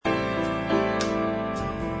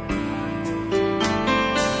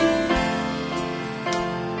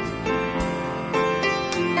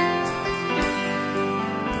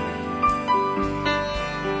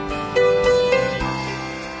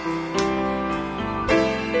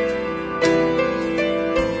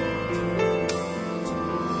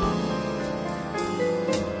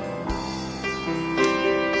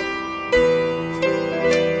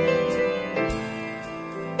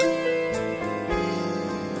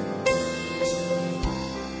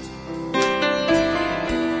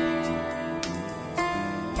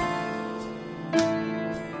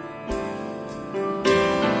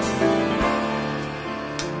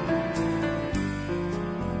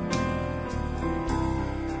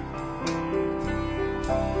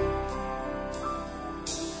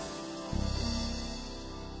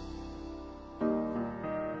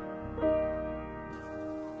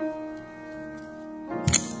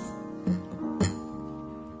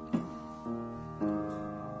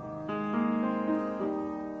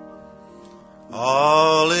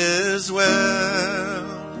is well.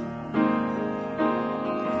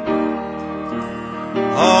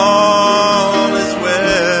 All is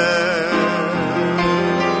well.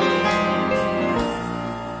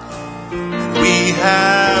 And we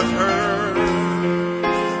have heard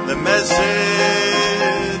the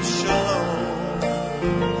message, shalom,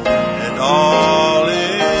 and all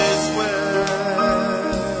is well.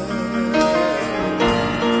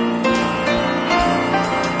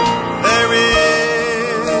 There is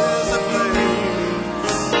a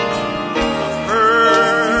place of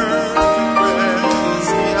perfect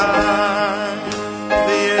rest behind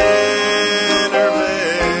the inner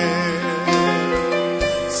veil.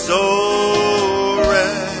 So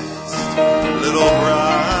rest, little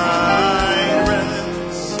bride,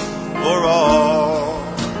 rest, for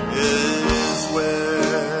all is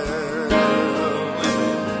well.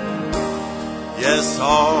 Yes,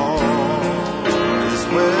 all is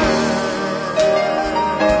well.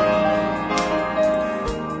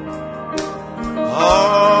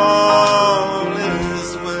 All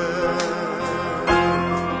is well.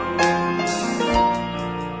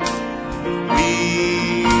 We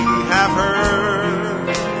have heard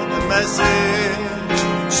the message,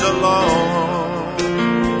 shalom,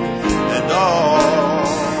 and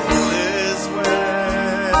all is well.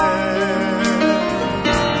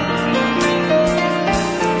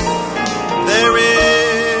 There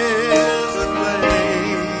is a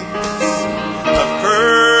place of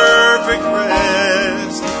perfect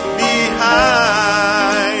rest behind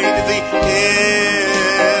the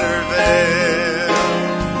inner veil.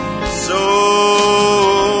 So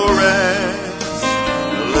rest,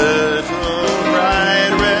 a little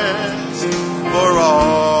bright rest, for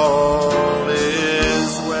all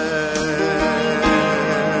is well.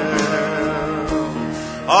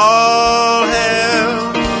 All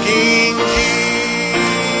hail King Jesus.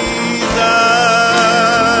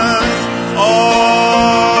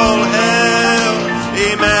 All hail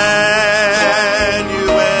Emmanuel.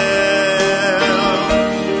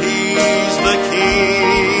 He's the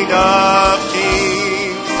King of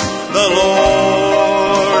kings, the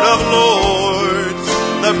Lord of lords,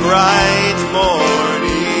 the bright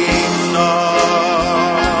morning star.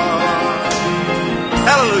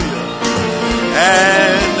 Hallelujah.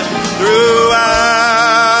 And throughout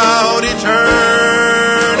eternity,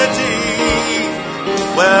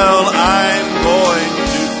 well, I'm going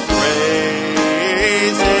to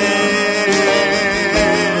praise Him.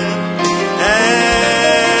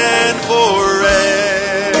 And forevermore,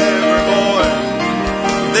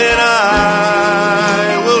 then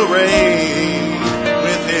I will reign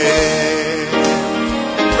with Him.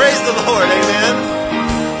 Praise the Lord, amen.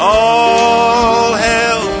 All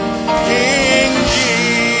hail King Jesus.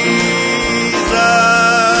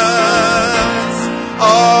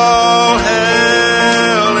 All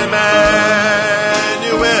hail Emmanuel.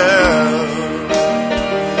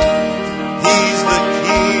 He's the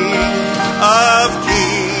King of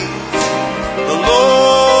kings, the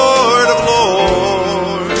Lord of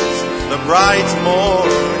lords, the bright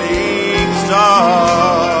morning star.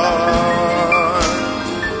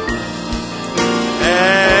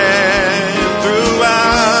 And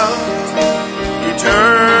throughout eternity,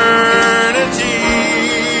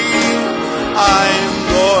 I'm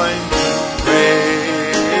going to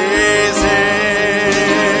praise Him.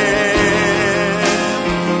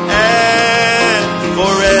 And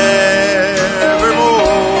forevermore,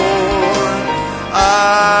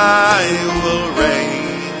 I will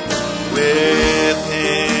reign with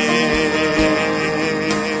Him.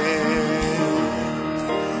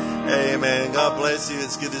 Amen. God bless you.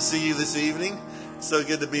 It's good to see you this evening. So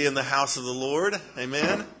good to be in the house of the Lord.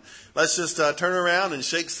 Amen. Let's just turn around and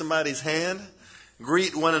shake somebody's hand.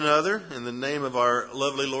 Greet one another in the name of our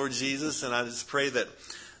lovely Lord Jesus. And I just pray that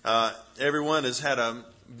everyone has had a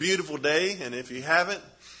beautiful day. And if you haven't,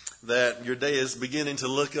 that your day is beginning to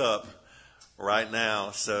look up right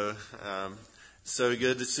now. So, so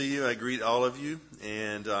good to see you. I greet all of you.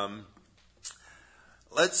 And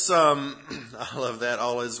let's, I love that,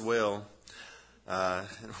 all is well.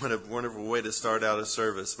 What a wonderful way to start out a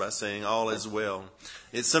service, by saying all is well.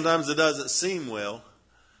 Sometimes it doesn't seem well,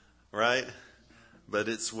 right? But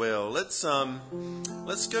it's well. Let's go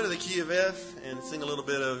to the key of F and sing a little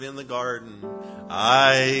bit of In the Garden.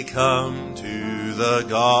 I come to the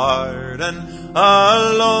garden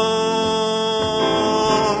alone,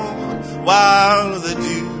 while the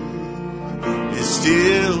dew is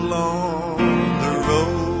still on the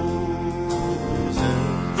roses,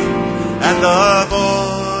 and the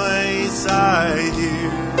voice I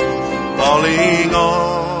hear falling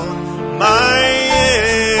on my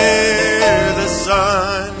ear, the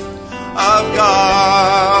Son of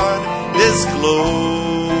God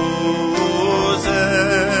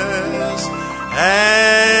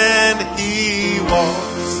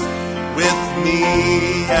with me,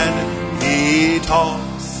 and He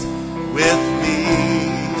talks with me,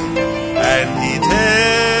 and He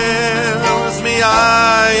tells me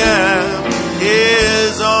I am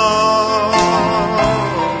His own,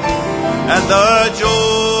 and the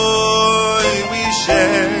joy we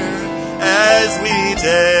share as we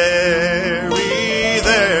tarry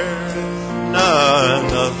there, none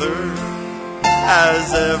other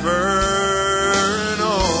has ever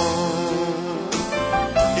known.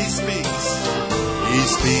 He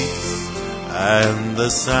speaks, and the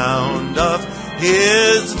sound of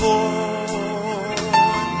His voice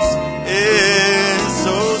is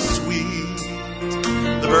so sweet.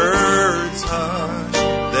 The birds hush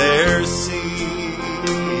their singing,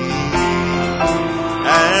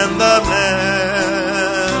 and the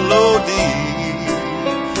melody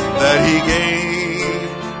that He gave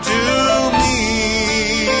to me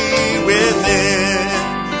within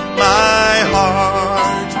my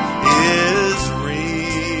heart is ringing,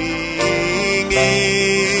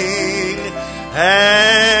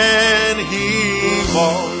 and He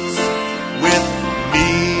walks with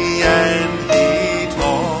me, and He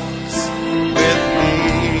talks with me,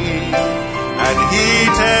 and He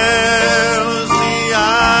tells me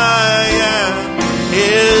I am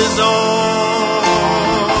His own,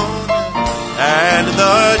 and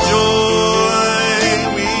the joy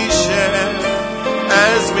we share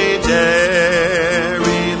as we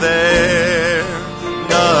tarry there,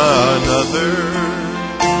 none other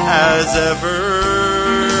has ever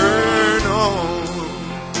known.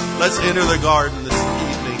 Let's enter the garden this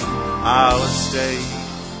evening. I'll stay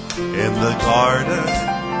in the garden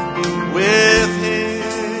with Him,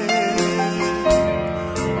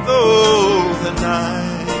 though the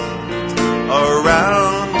night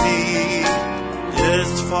around me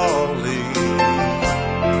is falling,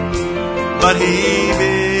 but He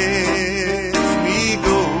bids me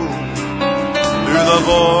go through the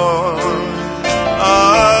void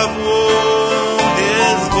of woe,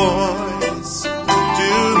 His voice to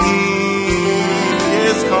me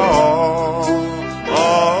is calling,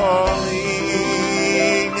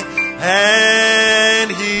 and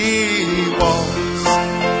He walks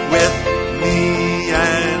with me,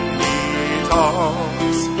 and He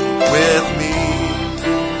talks with me,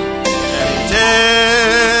 and He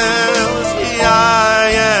tells me I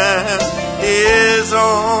am His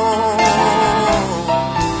own,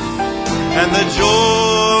 and the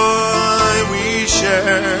joy we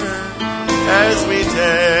share as we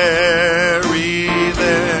tarry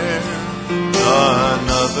there, none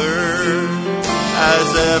other has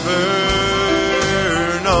ever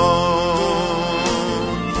known,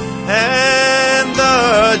 and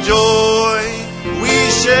the joy we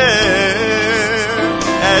share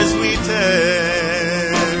as we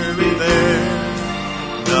tarry there,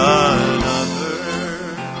 none other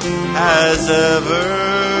has ever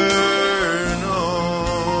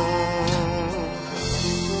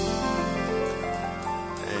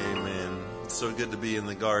good to be in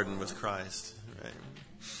the garden with Christ, right?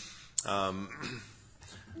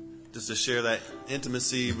 Just to share that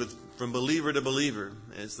intimacy from believer to believer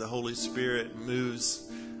as the Holy Spirit moves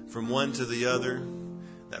from one to the other,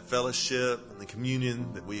 that fellowship and the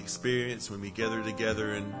communion that we experience when we gather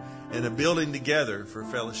together in a building together for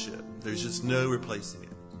fellowship. There's just no replacing it.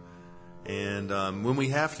 And when we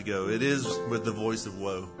have to go, it is with the voice of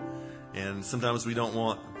woe. And sometimes we don't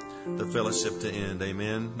want the fellowship to end,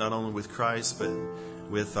 amen. Not only with Christ, but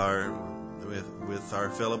with our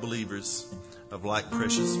fellow believers of like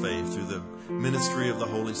precious faith through the ministry of the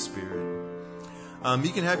Holy Spirit.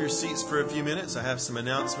 You can have your seats for a few minutes. I have some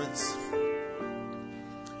announcements.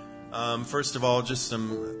 First of all, just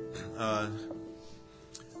some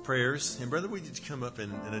prayers. And brother, would you come up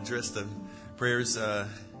and address the prayers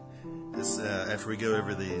after we go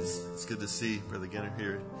over these? It's good to see Brother Gunnar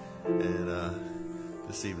here and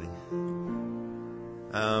this evening.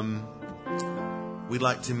 We'd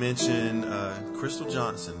like to mention Crystal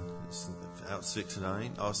Johnson is out sick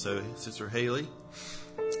tonight. Also, Sister Haley.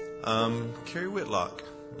 Carrie Whitlock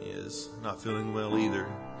is not feeling well either.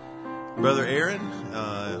 Brother Aaron,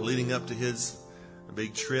 leading up to his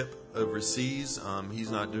big trip overseas, he's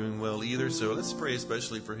not doing well either. So let's pray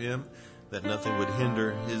especially for him, that nothing would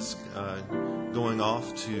hinder his going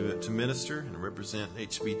off to minister and represent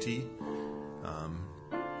HBT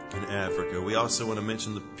in Africa. We also want to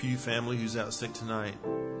mention the Pugh family who's out sick tonight.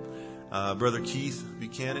 Brother Keith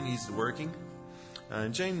Buchanan, he's working.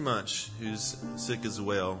 And Jane Munch, who's sick as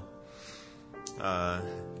well.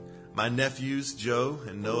 My nephews, Joe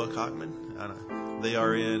and Noah Cockman, they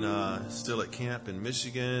are still at camp in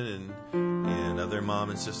Michigan, and their mom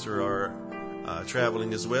and sister are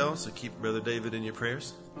traveling as well. So keep Brother David in your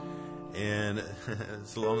prayers. and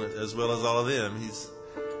as well as all of them, he's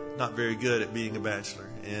not very good at being a bachelor.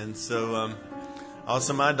 And so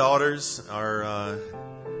also my daughters are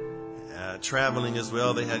traveling as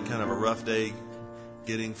well. They had kind of a rough day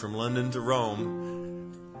getting from London to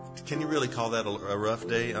Rome. Can you really call that a rough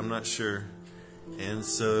day? I'm not sure. And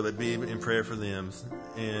so but be in prayer for them.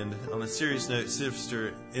 And on a serious note,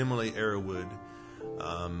 Sister Emily Arrowwood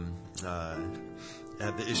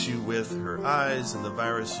had the issue with her eyes and the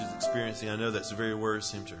virus she's experiencing. I know that's very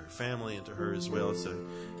worrisome to her family and to her as well. So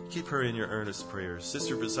keep her in your earnest prayers.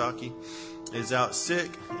 Sister Bazaki is out sick,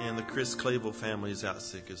 and the Chris Clavel family is out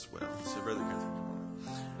sick as well. So Brother Gunther,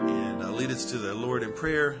 come on. And lead us to the Lord in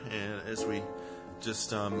prayer, and as we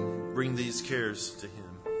just bring these cares to Him.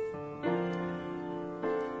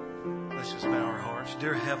 Let's just bow our hearts.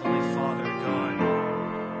 Dear Heavenly Father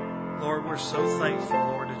God, Lord, we're so thankful,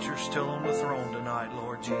 Lord, that you're still on the throne tonight,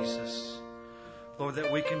 Lord Jesus. Lord,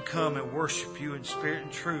 that we can come and worship you in spirit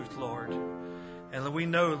and truth, Lord. And we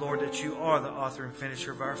know, Lord, that you are the author and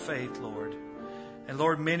finisher of our faith, Lord. And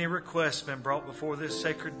Lord, many requests have been brought before this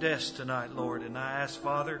sacred desk tonight, Lord. And I ask,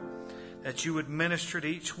 Father, that you would minister to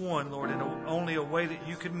each one, Lord, in only a way that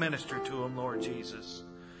you could minister to them, Lord Jesus.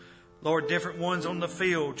 Lord, different ones on the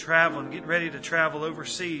field traveling, getting ready to travel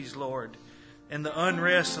overseas, Lord. And the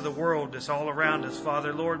unrest of the world that's all around us,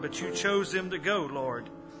 Father, Lord. But you chose them to go, Lord.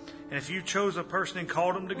 And if you chose a person and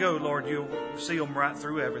called them to go, Lord, you'll see them right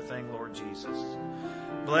through everything, Lord Jesus.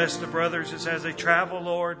 Bless the brothers as they travel,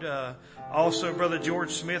 Lord. Also, Brother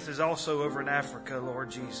George Smith is also over in Africa, Lord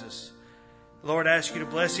Jesus. Lord, I ask you to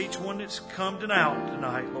bless each one that's come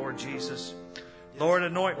tonight, Lord Jesus. Lord,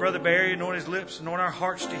 anoint Brother Barry, anoint his lips, anoint our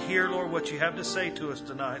hearts to hear, Lord, what you have to say to us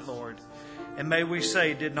tonight, Lord. And may we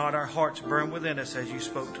say, did not our hearts burn within us as you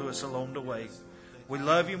spoke to us along the way? We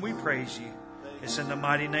love you and we praise you. It's in the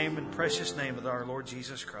mighty name and precious name of our Lord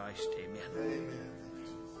Jesus Christ. Amen.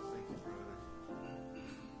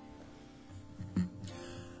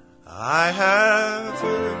 I have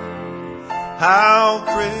heard how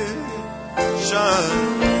Christians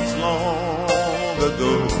long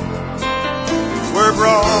ago were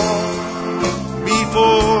brought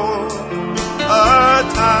before a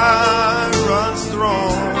tyrant's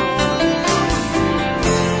throne.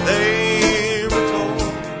 They were told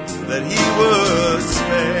that he would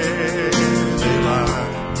spare their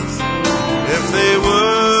lives if they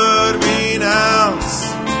would renounce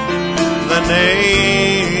the name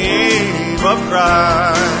of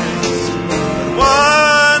Christ. But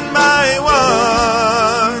one by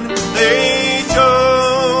one they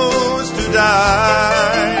chose to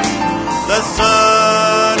die. The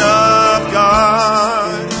Son of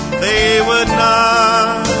God they would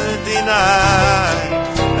not deny,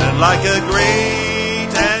 and like a great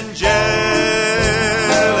angelic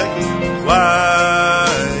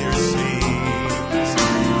choir sings,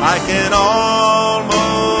 I can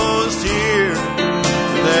almost hear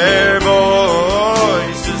their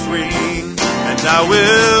voices ring, and I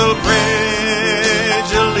will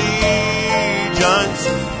pledge allegiance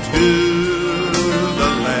to the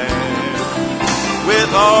Lamb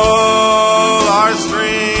with all our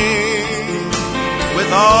strength,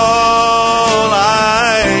 with all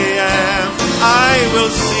I am. I will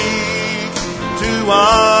seek to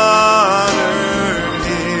honor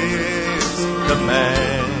His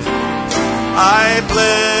command. I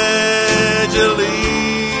pledge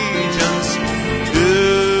allegiance to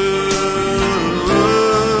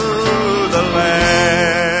the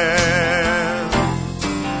Lamb.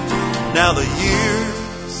 Now the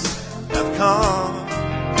years have come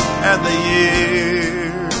and the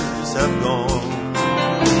years have gone,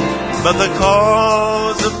 but the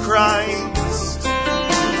cause of Christ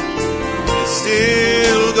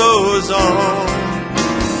still goes on.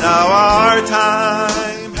 Now our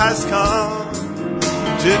time has come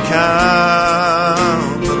to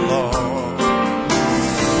count the loss,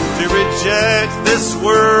 to reject this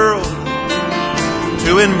world,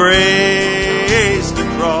 to embrace the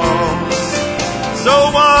cross.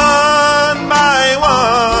 So one by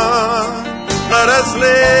one, let us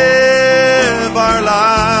live our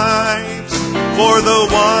lives for the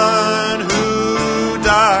one who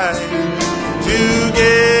died to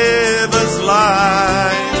give us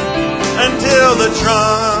life, until the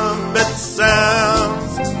trumpet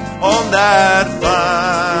sounds on that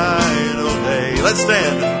final day. Let's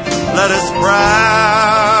stand. Let us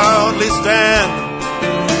proudly stand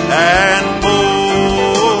and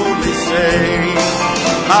boldly say,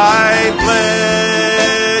 I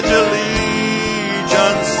pledge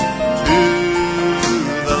allegiance to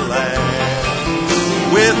the Lamb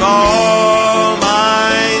with all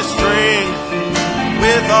my strength,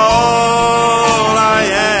 with all I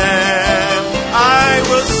am.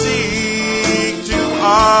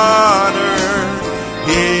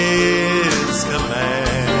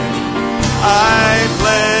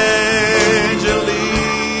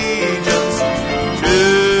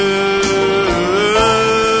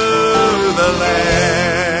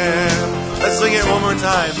 more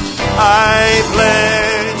time. I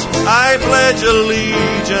pledge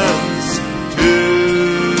allegiance to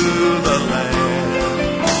the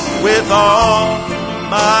Lamb. With all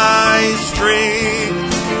my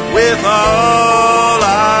strength, with all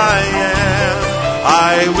I am,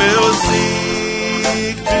 I will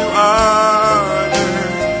seek to honor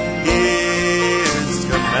His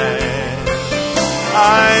command.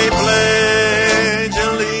 I pledge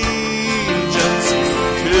allegiance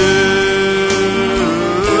to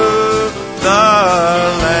the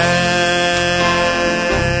Lamb.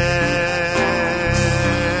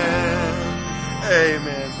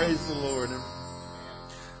 Amen. Praise the Lord.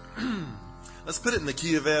 Let's put it in the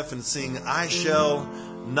key of F and sing, I shall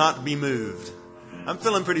not be moved. I'm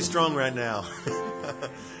feeling pretty strong right now.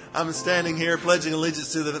 I'm standing here pledging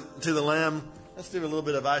allegiance to the Lamb. Let's do a little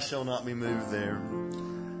bit of I shall not be moved there.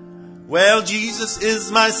 Well, Jesus is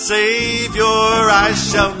my Savior, I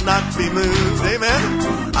shall not be moved. Amen.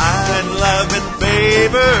 And love and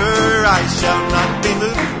favor, I shall not be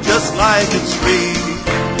moved. Just like a tree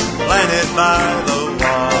planted by the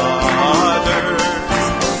waters,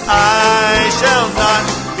 I shall not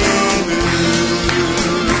be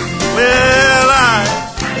moved. Well, I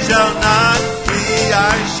shall not be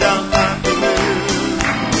moved. I shall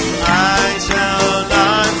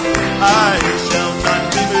not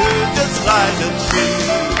be moved. Just like a tree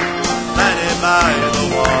planted by the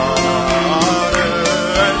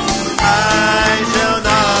waters, I shall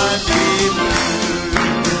not be moved.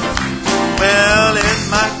 Well, in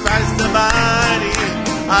my Christ abiding,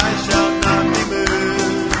 I shall not be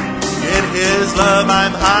moved. In His love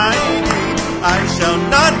I'm hiding, I shall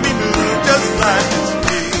not be moved. Just like a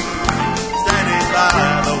tree standing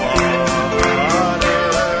by the waters,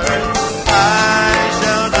 I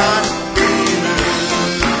shall not be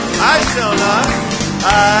moved. I shall not be moved.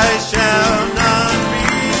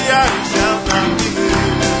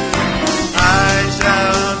 I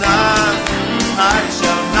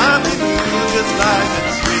shall not be moved. Just like a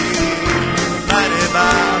tree planted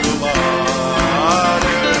by the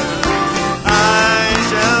waters, I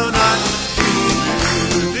shall not be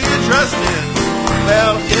moved. Do you trust Him?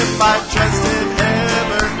 Well, if I trust in Him,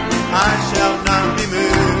 I shall not be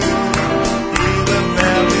moved. He will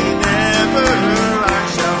fail me never. I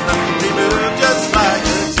shall not be moved. Just like a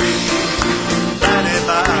tree planted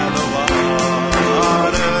by the waters,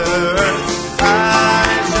 I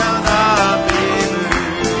shall not be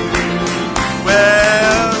moved.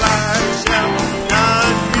 Well, I shall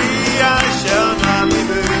not be moved.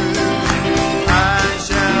 I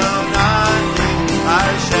shall not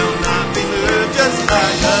be moved. Just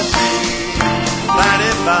like a tree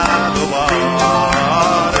planted by the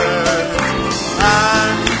waters, I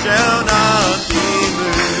shall not be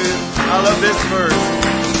moved. I love this verse.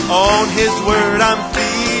 On His word I'm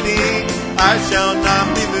feeding, I shall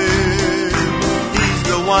not be moved. He's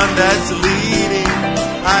the one that's leading,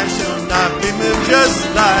 I shall not be moved.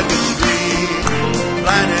 Just like a tree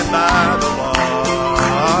planted by the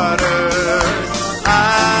waters,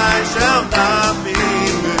 I shall not be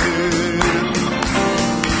moved.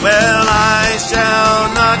 Well, I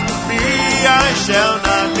shall not be moved. I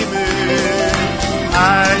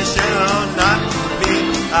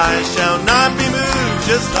shall not be moved.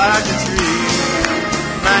 Just like a tree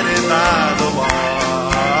planted by the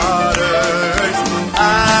waters,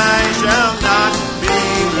 I shall not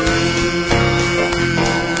be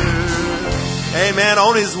moved. Amen.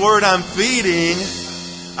 On His word I'm feeding,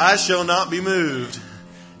 I shall not be moved.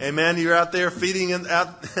 Amen. You're out there feeding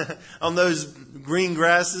out on those green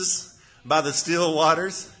grasses by the still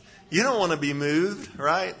waters. You don't want to be moved,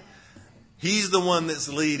 right? He's the one that's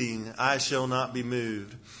leading. I shall not be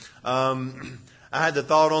moved. I had the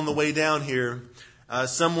thought on the way down here.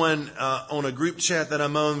 Someone on a group chat that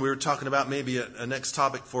I'm on, we were talking about maybe a next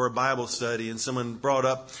topic for a Bible study, and someone brought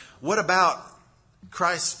up, what about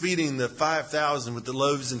Christ feeding the 5,000 with the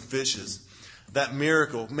loaves and fishes? That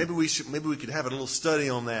miracle. Maybe we could have a little study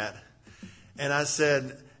on that. And I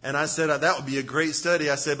said that would be a great study.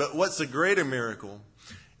 I said, but what's a greater miracle?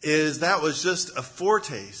 Is that was just a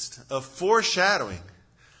foretaste, a foreshadowing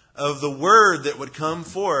of the word that would come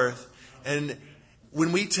forth. And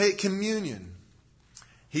when we take communion,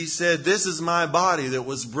 He said, this is my body that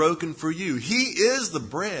was broken for you. He is the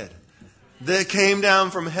bread that came down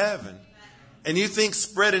from heaven. And you think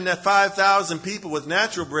spreading that 5,000 people with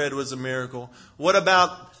natural bread was a miracle. What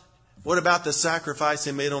about the sacrifice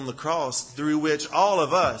He made on the cross, through which all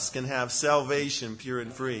of us can have salvation pure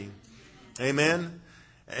and free? Amen.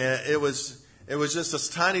 It was just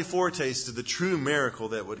a tiny foretaste of the true miracle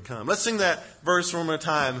that would come. Let's sing that verse one more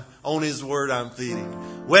time. On His word I'm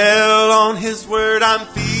feeding. Well, on His word I'm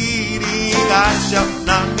feeding, leading, I shall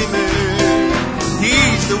not be moved.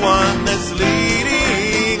 He's the one that's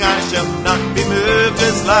leading, I shall not be moved.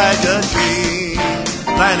 Just like a tree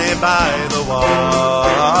planted by the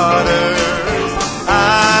waters,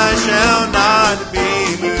 I shall not be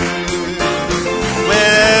moved.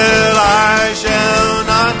 Well, I shall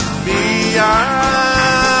not be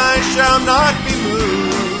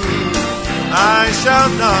moved. I shall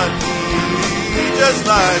not be, just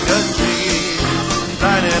like a tree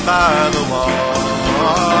planted by the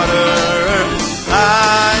waters,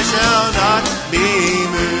 I shall not be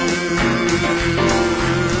moved.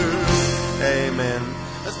 Amen.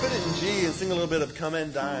 Let's put it in G and sing a little bit of Come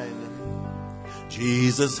and Dine.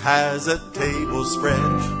 Jesus has a table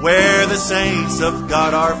spread where the saints of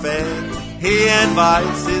God are fed. He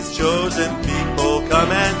invites His chosen people,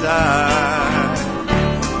 come and dine.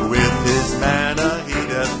 With His manna He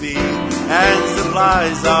doth feed and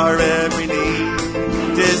supplies our every need.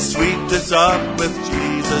 'Tis sweet to sup with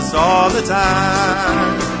Jesus all the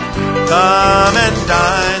time. Come and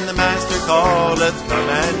dine, the Master calleth, come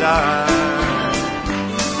and dine.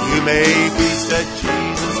 You may feast at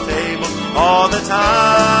Jesus' table all the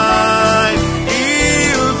time.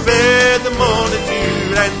 He who fed the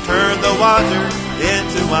multitude and turned the water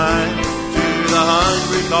into wine, to the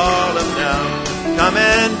hungry call him now, come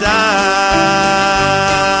and dine.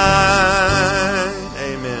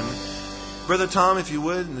 Amen. Brother Tom, if you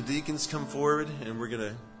would, and the deacons come forward, and we're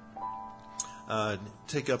going to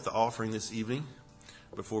take up the offering this evening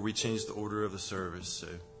before we change the order of the service. So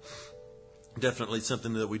definitely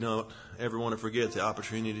something that we don't ever want to forget, the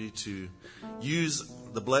opportunity to use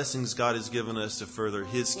the blessings God has given us to further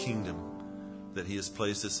His kingdom that He has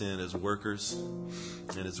placed us in as workers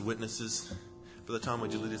and as witnesses. Brother Tom,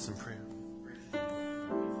 would you lead us in prayer?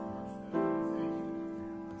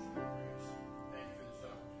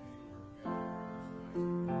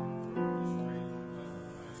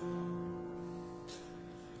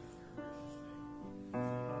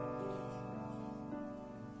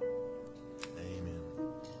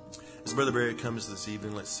 As Brother Barry comes this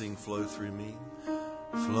evening, let's sing Flow Through Me.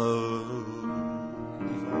 Flow,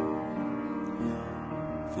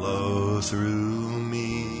 flow through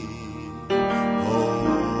me,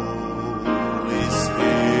 Holy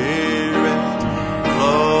Spirit,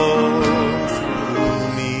 flow through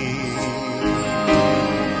me.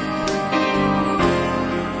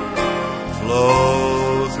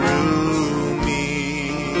 Flow through me,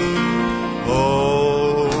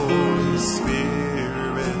 Holy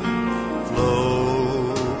Spirit,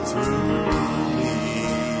 flow through me.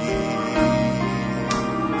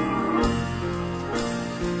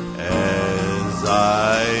 As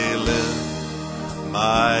I lift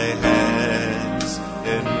my hands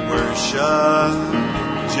in worship,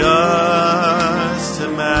 just to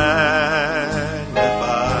magnify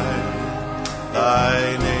Thy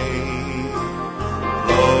name,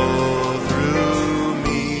 flow through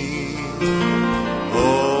me,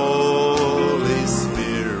 Holy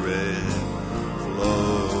Spirit,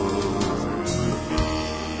 flow through me.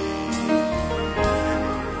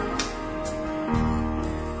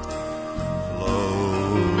 Flow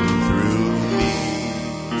through me,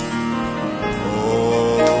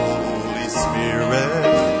 Holy Spirit,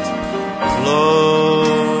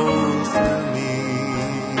 flow through me.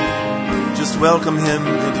 Just welcome Him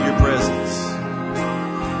into your presence.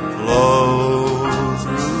 Flow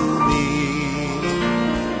through me,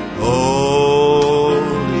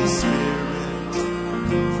 Holy Spirit,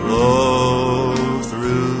 flow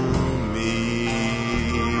through me.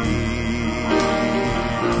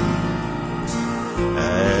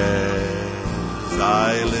 As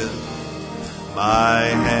I lift my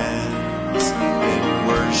hands in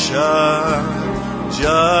worship,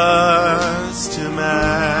 just to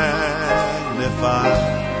magnify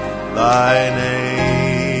Thy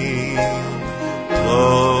name,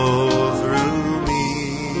 flow through me,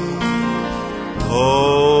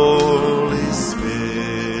 Holy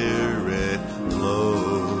Spirit,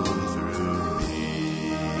 flow through me.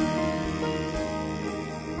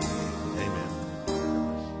 Amen.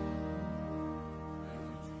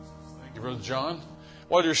 Thank you, Brother John.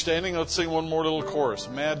 While you're standing, let's sing one more little chorus.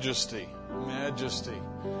 Majesty, majesty.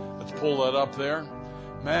 Let's pull that up there.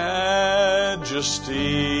 Majesty.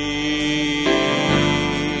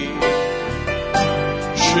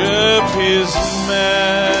 Worship His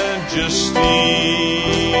majesty.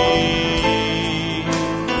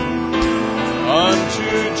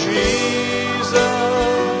 Unto Jesus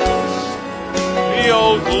be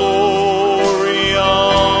all glory,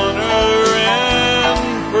 honor, and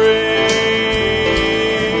praise.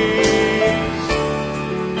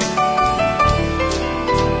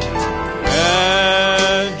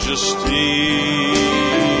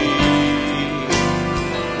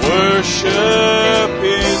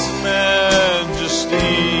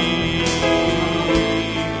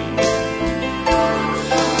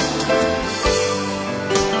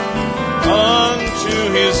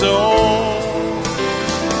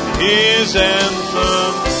 his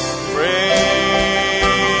anthem praise.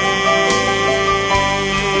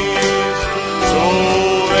 So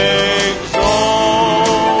exalt,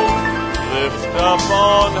 lift up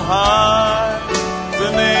on high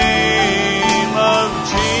the name of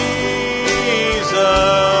Jesus.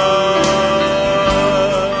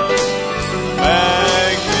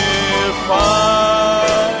 Magnify,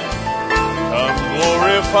 come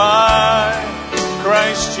glorify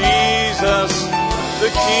Christ Jesus the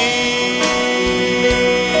King.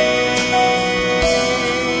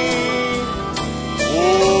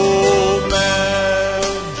 Oh, majesty,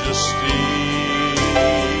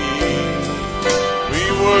 we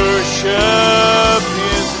worship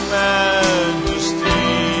his majesty.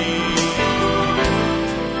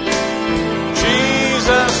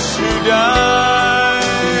 Jesus who died,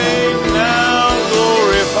 now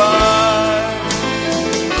glorified,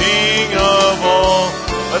 King of all.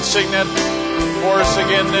 Let's sing that chorus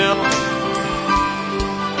again now.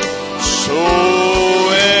 So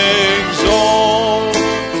exalt,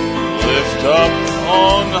 lift up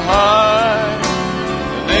on high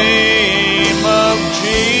the name of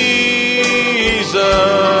Jesus.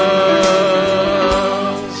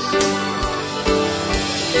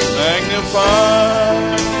 Magnify,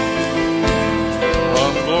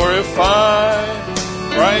 glorify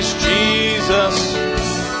Christ Jesus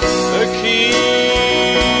the King.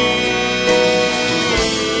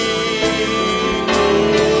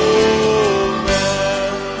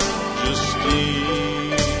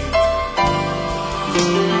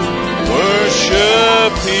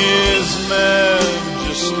 Worship his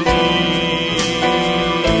majesty,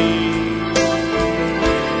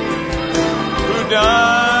 who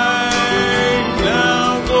died, now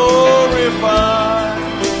glorified,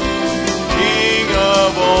 King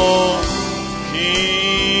of all kings.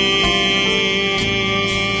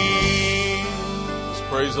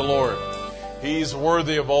 Praise the Lord. He's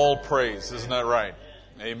worthy of all praise. Isn't that right?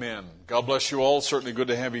 Amen. God bless you all. Certainly good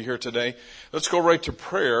to have you here today. Let's go right to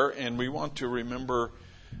prayer, and we want to remember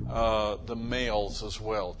the males as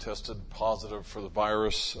well. Tested positive for the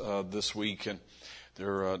virus this week, and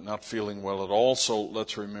they're not feeling well at all. So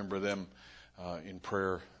let's remember them in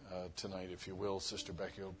prayer tonight, if you will. Sister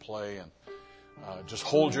Becky will play, and just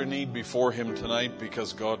hold your need before him tonight,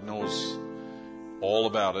 because God knows all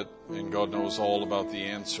about it, and God knows all about the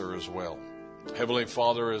answer as well. Heavenly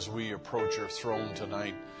Father, as we approach your throne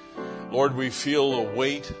tonight, Lord, we feel the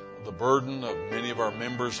weight, the burden of many of our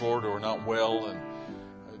members, Lord, who are not well and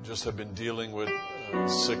just have been dealing with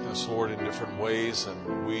sickness, Lord, in different ways.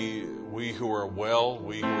 And we who are well,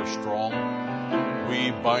 we who are strong,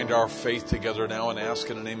 we bind our faith together now and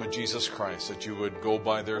ask in the name of Jesus Christ that you would go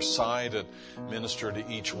by their side and minister to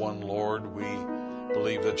each one, Lord. We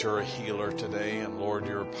believe that you're a healer today, and Lord,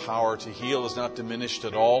 your power to heal is not diminished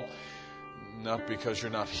at all. Not because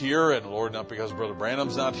you're not here, and Lord, not because Brother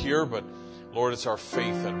Branham's not here, but Lord, it's our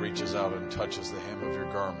faith that reaches out and touches the hem of your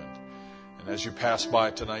garment. And as you pass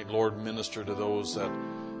by tonight, Lord, minister to those that,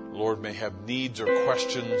 Lord, may have needs or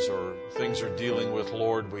questions or things they're dealing with.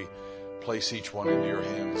 Lord, we place each one into your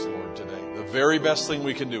hands, Lord, today. The very best thing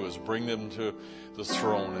we can do is bring them to the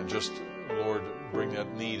throne and just, Lord, bring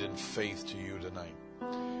that need and faith to you tonight.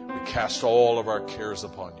 We cast all of our cares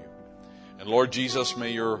upon you. And Lord Jesus, may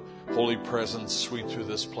your holy presence sweep through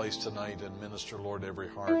this place tonight and minister, Lord, every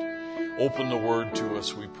heart. Open the word to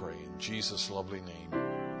us, we pray, in Jesus' lovely name.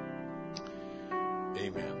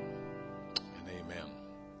 Amen and amen.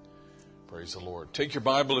 Praise the Lord. Take your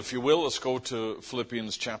Bible, if you will. Let's go to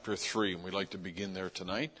Philippians chapter 3, and we'd like to begin there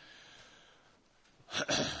tonight.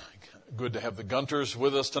 Good to have the Gunters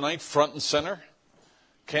with us tonight, front and center.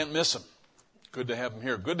 Can't miss them. Good to have them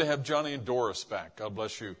here. Good to have Johnny and Doris back. God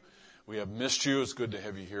bless you. We have missed you. It's good to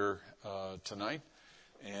have you here tonight.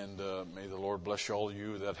 And may the Lord bless you, all of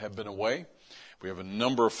you that have been away. We have a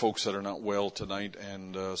number of folks that are not well tonight,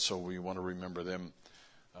 and so we want to remember them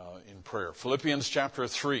in prayer. Philippians chapter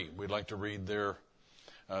 3, we'd like to read there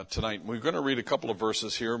tonight. We're going to read a couple of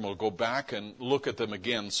verses here, and we'll go back and look at them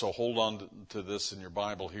again. So hold on to this in your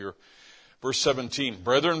Bible here. Verse 17,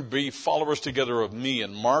 Brethren, be followers together of me,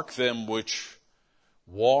 and mark them which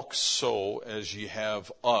walk so as ye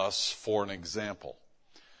have us for an example.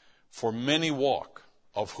 For many walk,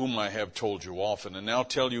 of whom I have told you often, and now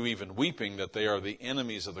tell you even weeping, that they are the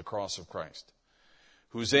enemies of the cross of Christ,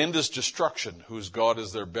 whose end is destruction, whose God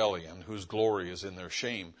is their belly, and whose glory is in their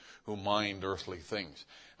shame, who mind earthly things.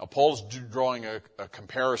 Now, Paul's drawing a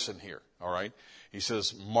comparison here, all right? He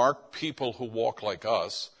says, mark people who walk like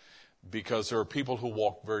us, because there are people who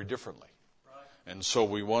walk very differently. And so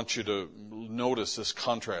we want you to notice this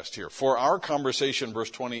contrast here. For our conversation, verse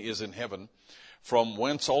 20, is in heaven, from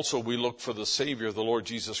whence also we look for the Savior, the Lord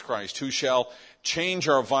Jesus Christ, who shall change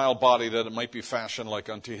our vile body, that it might be fashioned like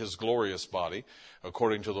unto his glorious body,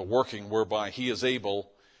 according to the working whereby he is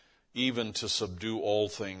able even to subdue all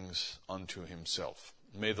things unto himself.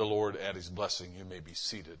 May the Lord add his blessing. You may be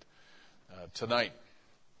seated tonight.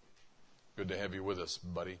 Good to have you with us,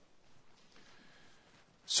 buddy.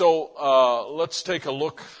 So let's take a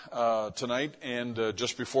look tonight. And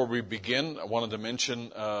just before we begin, I wanted to mention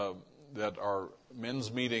that our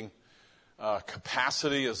men's meeting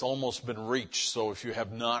capacity has almost been reached. So if you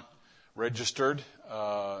have not registered,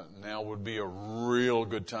 now would be a real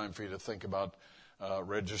good time for you to think about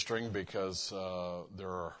registering, because there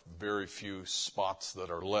are very few spots that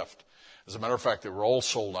are left. As a matter of fact, they were all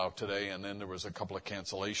sold out today, and then there was a couple of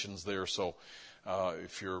cancellations there. So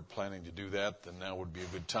if you're planning to do that, then now would be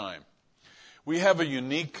a good time. We have a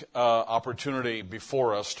unique opportunity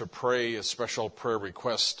before us to pray a special prayer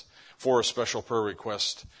request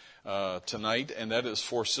tonight, and that is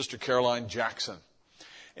for Sister Caroline Jackson.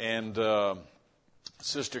 And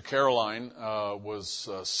Sister Caroline was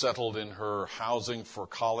settled in her housing for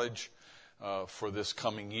college for this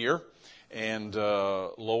coming year. And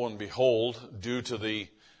lo and behold, due to the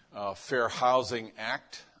Fair Housing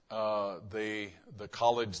Act, the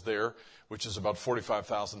college there, which is about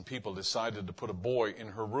 45,000 people, decided to put a boy in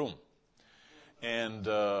her room. And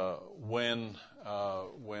when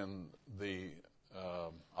the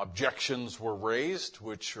objections were raised,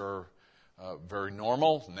 which are very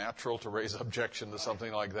normal, natural to raise objection to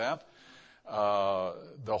something like that,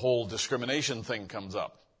 the whole discrimination thing comes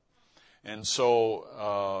up. And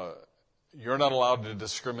so you're not allowed to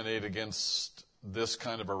discriminate against this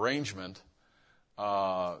kind of arrangement.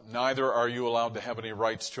 Neither are you allowed to have any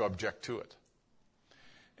rights to object to it.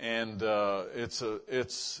 And it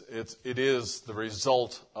is the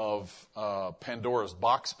result of Pandora's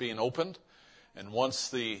box being opened. And once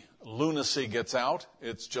the lunacy gets out,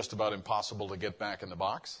 it's just about impossible to get back in the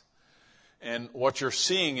box. And what you're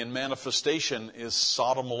seeing in manifestation is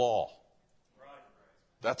Sodom law.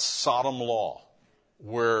 That's Sodom law,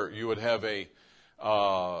 where you would have an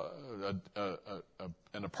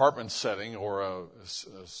apartment setting or a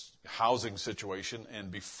housing situation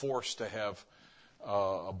and be forced to have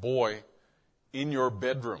a boy in your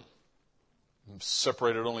bedroom,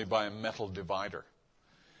 separated only by a metal divider.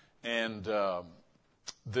 And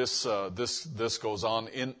this goes on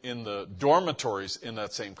in the dormitories in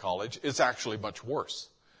that same college. It's actually much worse,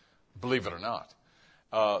 believe it or not.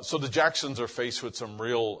 So the Jacksons are faced with some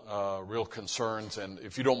real concerns. And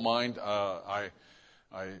if you don't mind, I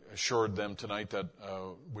assured them tonight that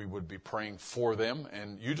we would be praying for them.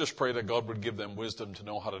 And you just pray that God would give them wisdom to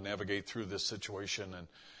know how to navigate through this situation. And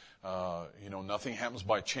nothing happens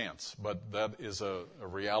by chance, but that is a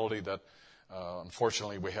reality that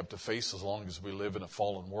unfortunately we have to face as long as we live in a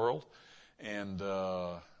fallen world, and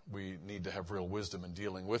we need to have real wisdom in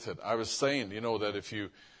dealing with it. I was saying, that if you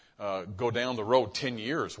go down the road 10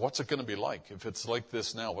 years, what's it going to be like? If it's like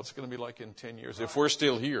this now, what's it going to be like in 10 years? If we're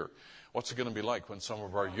still here, what's it going to be like when some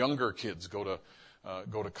of our younger kids go to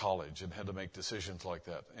college and had to make decisions like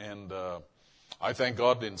that? And I thank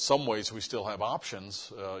God in some ways we still have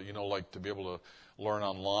options, like to be able to learn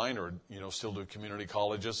online or, still do community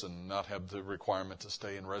colleges and not have the requirement to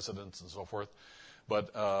stay in residence and so forth.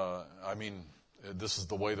 But, this is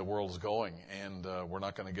the way the world is going, and we're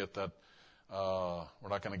not going to get that. We're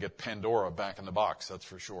not going to get Pandora back in the box, that's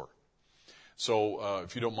for sure. So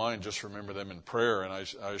if you don't mind, just remember them in prayer, and I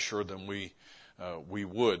assured them we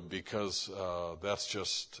would, because that's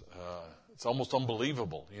just, it's almost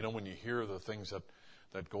unbelievable. When you hear the things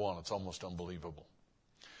that go on, it's almost unbelievable.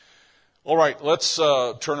 All right, let's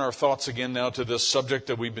turn our thoughts again now to this subject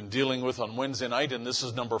that we've been dealing with on Wednesday night, and this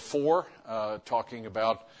is number 4, talking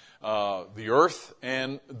about the earth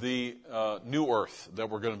and the new earth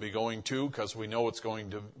that we're going to be going to, because we know it's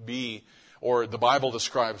going to be, or the Bible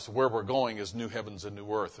describes where we're going as new heavens and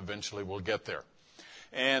new earth. Eventually we'll get there.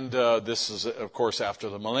 And this is, of course, after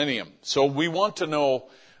the millennium. So we want to know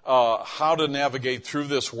how to navigate through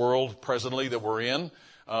this world presently that we're in,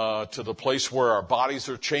 to the place where our bodies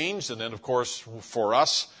are changed. And then, of course, for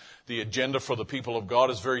us, the agenda for the people of God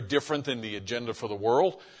is very different than the agenda for the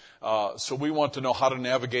world. So we want to know how to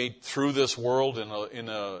navigate through this world in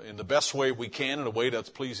the best way we can, in a way that's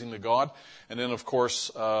pleasing to God. And then, of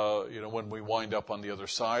course, when we wind up on the other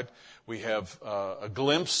side, we have a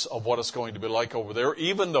glimpse of what it's going to be like over there,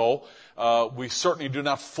 even though we certainly do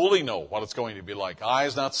not fully know what it's going to be like.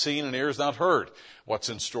 Eyes not seen and ears not heard what's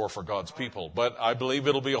in store for God's people. But I believe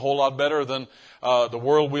it'll be a whole lot better than the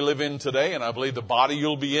world we live in today, and I believe the body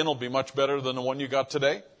you'll be in will be much better than the one you got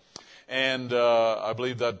today. And I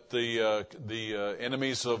believe that the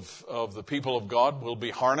enemies of the people of God will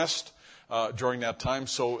be harnessed during that time,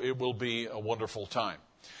 so it will be a wonderful time.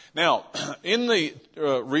 Now, in the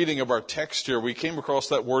reading of our text here, we came across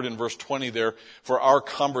that word in verse 20 there, for our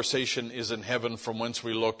conversation is in heaven, from whence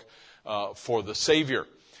we look for the Savior.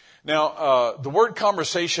 Now, the word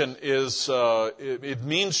conversation is, it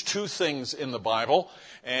means two things in the Bible,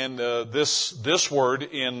 and this word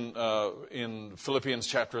in Philippians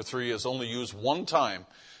chapter 3 is only used one time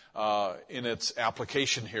in its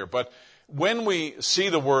application here. But when we see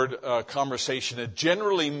the word conversation, it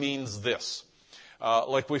generally means this.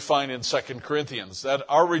 Like we find in 2 Corinthians, that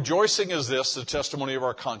our rejoicing is this, the testimony of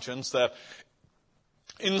our conscience, that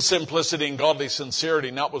in simplicity and godly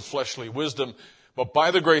sincerity, not with fleshly wisdom, but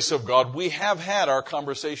by the grace of God, we have had our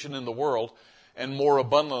conversation in the world, and more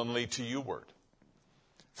abundantly to you word.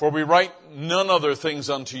 For we write none other things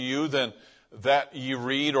unto you than that ye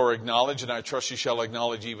read or acknowledge, and I trust ye shall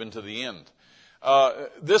acknowledge even to the end.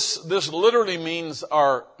 This literally means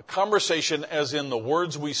our conversation as in the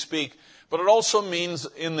words we speak, but it also means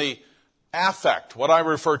in the affect, what I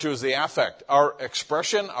refer to as the affect, our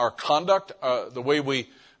expression, our conduct, the way we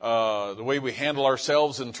handle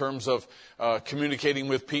ourselves in terms of communicating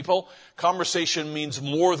with people. Conversation means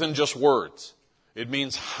more than just words. It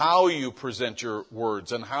means how you present your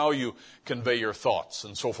words and how you convey your thoughts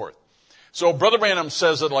and so forth. So Brother Branham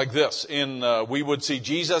says it like this in We Would See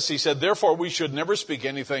Jesus. He said, therefore we should never speak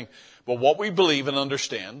anything but what we believe and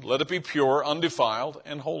understand. Let it be pure, undefiled,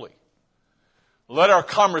 and holy. Let our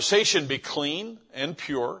conversation be clean and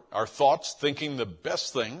pure, our thoughts thinking the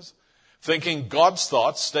best things, thinking God's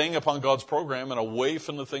thoughts, staying upon God's program and away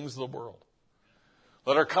from the things of the world.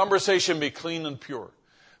 Let our conversation be clean and pure.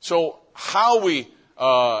 So how we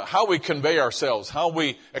convey ourselves, how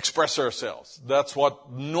we express ourselves, that's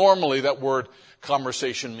what normally that word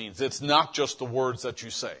conversation means. It's not just the words that you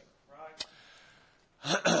say.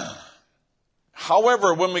 Right.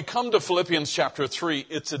 However, when we come to Philippians chapter 3,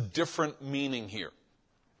 it's a different meaning here.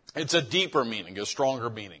 It's a deeper meaning, a stronger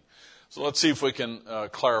meaning. So let's see if we can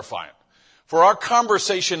clarify it. For our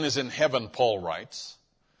conversation is in heaven, Paul writes,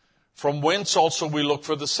 from whence also we look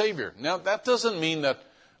for the Savior. Now, that doesn't mean that,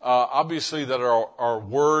 obviously, that our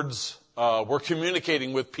words, we're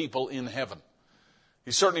communicating with people in heaven. He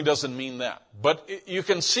certainly doesn't mean that. But you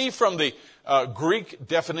can see from the Greek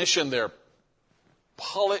definition there,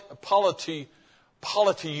 politeuma.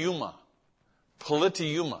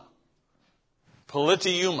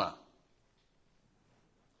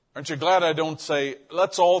 Aren't you glad I don't say,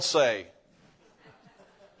 let's all say?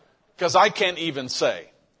 Because I can't even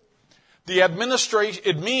say.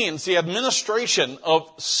 It means the administration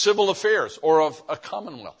of civil affairs or of a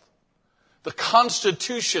commonwealth. The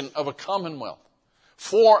constitution of a commonwealth.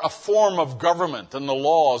 For a form of government and the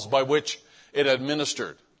laws by which it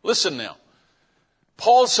administered. Listen now.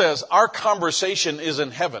 Paul says our conversation is in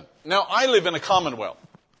heaven. Now, I live in a commonwealth.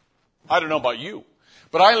 I don't know about you,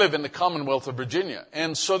 but I live in the Commonwealth of Virginia.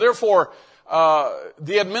 And so therefore,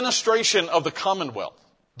 the administration of the Commonwealth,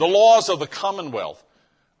 the laws of the Commonwealth,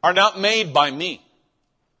 are not made by me.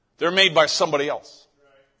 They're made by somebody else.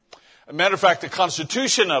 As a matter of fact, the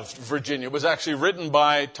Constitution of Virginia was actually written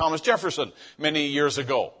by Thomas Jefferson many years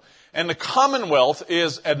ago. And the Commonwealth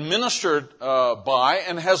is administered by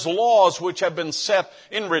and has laws which have been set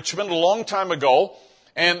in Richmond a long time ago.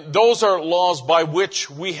 And those are laws by which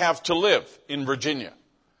we have to live in Virginia.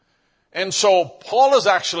 And so Paul is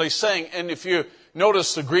actually saying, and if you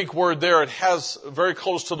notice the Greek word there, it has very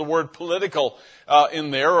close to the word political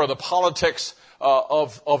in there, or the politics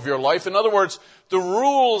of your life. In other words, the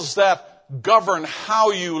rules that govern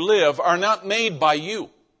how you live are not made by you.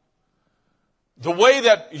 The way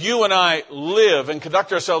that you and I live and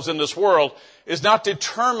conduct ourselves in this world is not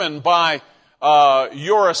determined by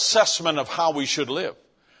your assessment of how we should live.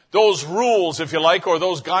 Those rules, if you like, or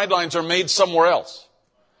those guidelines are made somewhere else.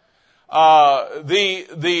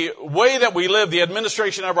 The way that we live, the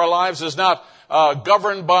administration of our lives is not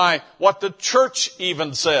governed by what the church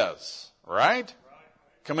even says, right?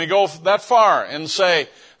 Can we go that far and say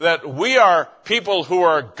that we are people who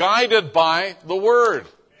are guided by the Word?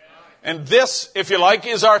 And this, if you like,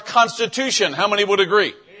 is our Constitution. How many would agree?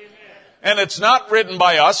 Amen. And it's not written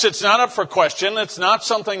by us. It's not up for question. It's not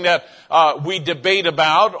something that we debate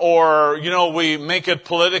about or, we make it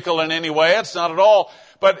political in any way. It's not at all.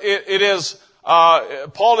 But it is,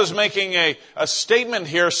 Paul is making a statement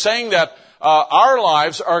here saying that our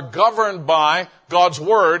lives are governed by God's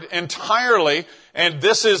Word entirely, and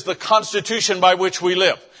this is the Constitution by which we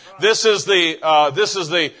live. This is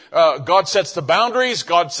the God sets the boundaries.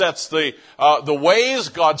 God sets the ways.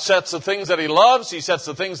 God sets the things that He loves. He sets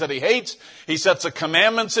the things that He hates. He sets the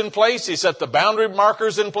commandments in place. He set the boundary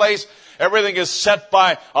markers in place. Everything is set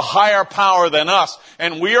by a higher power than us.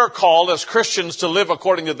 And we are called as Christians to live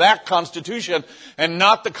according to that constitution and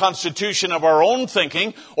not the constitution of our own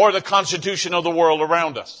thinking or the constitution of the world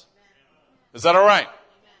around us. Is that all right?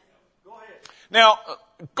 Now,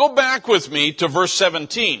 go back with me to verse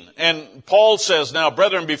 17. And Paul says, "Now,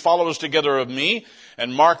 brethren, be followers together of me,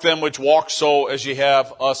 and mark them which walk so as ye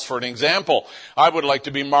have us for an example." I would like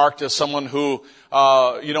to be marked as someone who,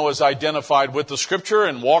 is identified with the Scripture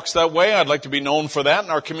and walks that way. I'd like to be known for that in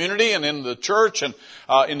our community and in the church and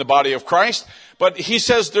in the body of Christ. But he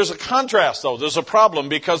says there's a contrast, though. There's a problem,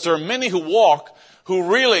 because there are many who walk who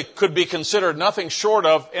really could be considered nothing short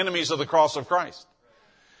of enemies of the cross of Christ.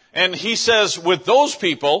 And he says with those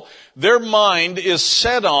people, their mind is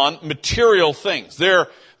set on material things. Their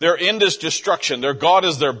end is destruction. Their God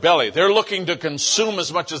is their belly. They're looking to consume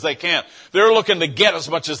as much as they can. They're looking to get as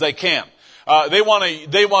much as they can. They want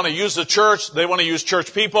to use the church. They want to use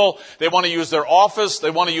church people. They want to use their office.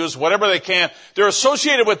 They want to use whatever they can. They're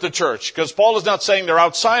associated with the church, because Paul is not saying they're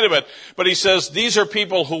outside of it, but he says these are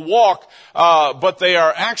people who walk, but they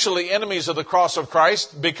are actually enemies of the cross of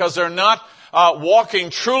Christ, because they're not walking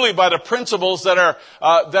truly by the principles that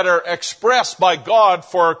are expressed by God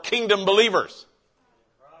for kingdom believers.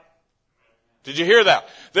 Did you hear that?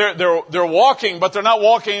 They're walking, but they're not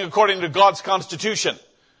walking according to God's constitution.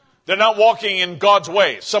 They're not walking in God's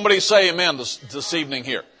way. Somebody say amen this evening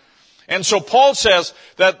here. And so Paul says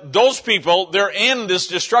that those people, their end is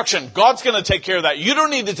destruction. God's going to take care of that. You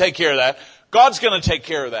don't need to take care of that. God's going to take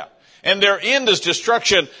care of that. And their end is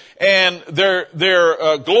destruction, and their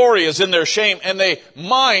glory is in their shame, and they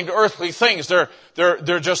mind earthly things. They're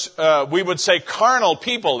just, we would say, carnal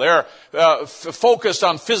people. They're focused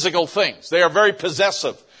on physical things. They are very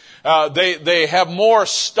possessive. They have more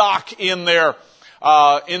stock in their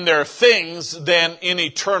things than in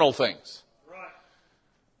eternal things. Right.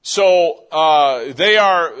 So they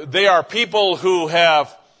are people who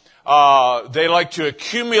have they like to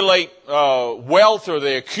accumulate wealth, or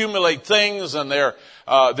they accumulate things, and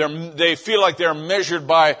they feel like they're measured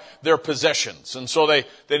by their possessions, and so they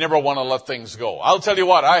never want to let things go. I'll tell you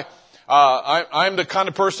what, I'm the kind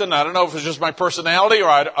of person, I don't know if it's just my personality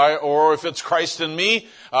or if it's Christ in me,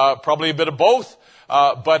 probably a bit of both.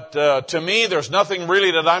 But to me, there's nothing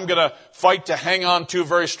really that I'm going to fight to hang on to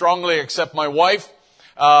very strongly except my wife.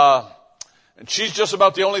 And she's just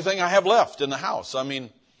about the only thing I have left in the house. I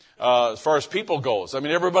mean, as far as people goes. I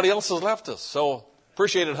mean, everybody else has left us. So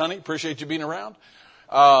appreciate it, honey. Appreciate you being around.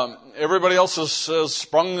 Everybody else has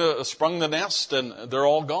sprung the nest, and they're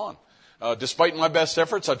all gone. Despite my best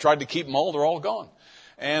efforts, I tried to keep them all. They're all gone.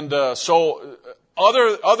 And so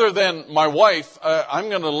other than my wife, I'm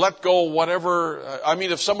going to let go whatever. I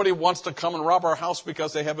mean, if somebody wants to come and rob our house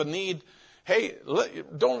because they have a need, hey,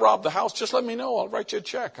 don't rob the house. Just let me know. I'll write you a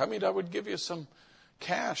check. I mean, I would give you some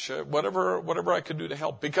cash, whatever I could do to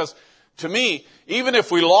help. Because to me, even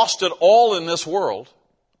if we lost it all in this world,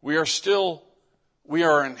 we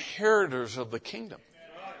are inheritors of the kingdom.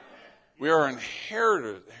 We are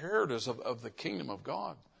inheritors of the kingdom of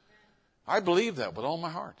God. I believe that with all my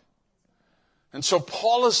heart. And so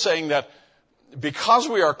Paul is saying that because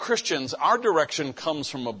we are Christians, our direction comes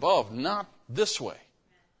from above, not this way.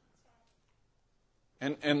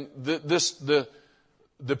 And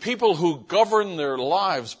the people who govern their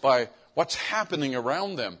lives by what's happening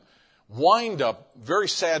around them wind up very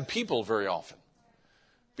sad people very often.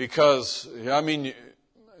 Because, I mean,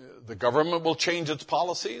 the government will change its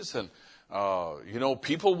policies, and,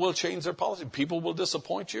 people will change their policy. People will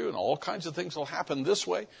disappoint you, and all kinds of things will happen this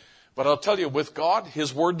way. But I'll tell you, with God,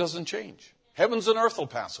 His word doesn't change. Heavens and earth will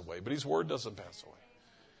pass away, but His word doesn't pass away.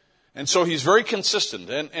 And so He's very consistent.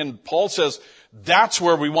 And Paul says that's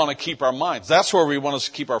where we want to keep our minds. That's where we want to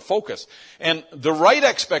keep our focus. And the right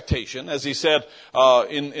expectation, as he said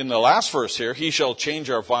in the last verse here, He shall change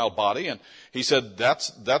our vile body. And he said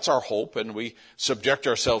that's our hope, and we subject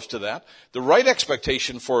ourselves to that. The right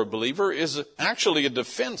expectation for a believer is actually a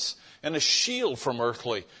defense and a shield from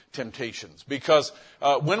earthly temptations. Because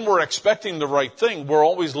when we're expecting the right thing, we're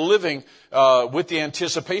always living with the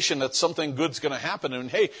anticipation that something good's going to happen. And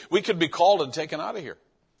hey, we could be called and taken out of here.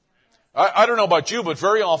 I don't know about you, but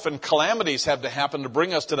very often calamities have to happen to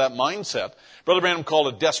bring us to that mindset. Brother Branham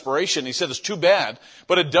called it desperation. He said it's too bad,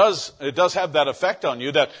 but it does have that effect on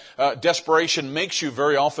you, that desperation makes you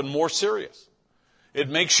very often more serious. It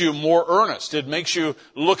makes you more earnest. It makes you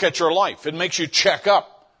look at your life. It makes you check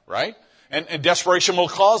up. Right? And desperation will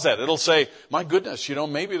cause that. It'll say, my goodness,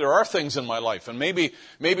 maybe there are things in my life, and maybe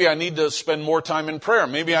I need to spend more time in prayer.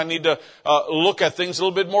 Maybe I need to look at things a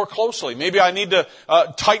little bit more closely. Maybe I need to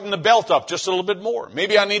tighten the belt up just a little bit more.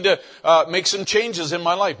 Maybe I need to make some changes in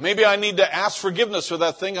my life. Maybe I need to ask forgiveness for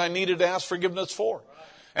that thing I needed to ask forgiveness for.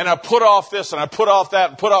 And I put off this, and I put off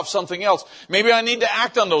that, and put off something else. Maybe I need to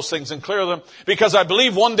act on those things and clear them, because I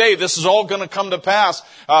believe one day this is all going to come to pass,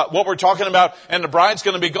 what we're talking about, and the bride's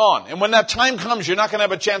going to be gone. And when that time comes, you're not going to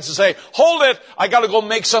have a chance to say, hold it, I got to go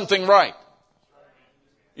make something right.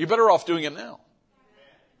 You're better off doing it now.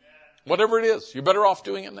 Whatever it is, you're better off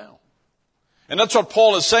doing it now. And that's what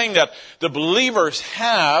Paul is saying, that the believers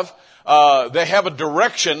have they have a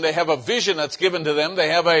direction, they have a vision that's given to them, they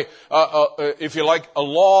have if you like, a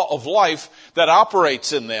law of life that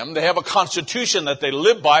operates in them, they have a constitution that they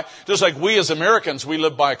live by, just like we as Americans, we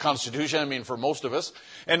live by a constitution, for most of us,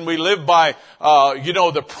 and we live by,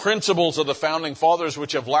 the principles of the founding fathers,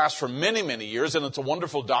 which have lasted for many, many years, and it's a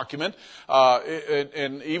wonderful document,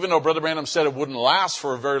 and even though Brother Branham said it wouldn't last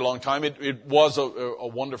for a very long time, it was a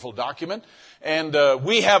wonderful document. And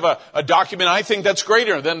we have a document, I think, that's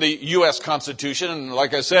greater than the U.S. Constitution. And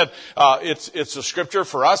like I said, it's a scripture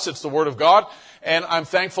for us. It's the Word of God. And I'm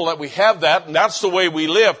thankful that we have that. And that's the way we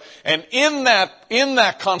live. And in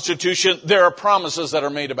that Constitution, there are promises that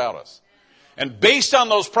are made about us. And based on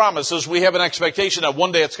those promises, we have an expectation that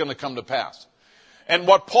one day it's going to come to pass. And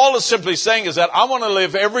what Paul is simply saying is that I want to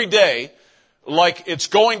live every day like it's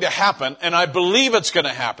going to happen. And I believe it's going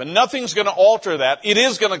to happen. Nothing's going to alter that. It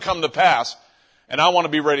is going to come to pass. And I want to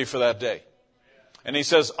be ready for that day. And he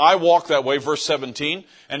says, I walk that way, verse 17.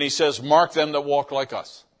 And he says, mark them that walk like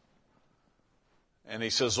us. And he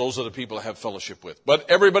says, those are the people I have fellowship with. But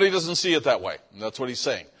everybody doesn't see it that way. And that's what he's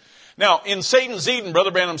saying. Now, in Satan's Eden,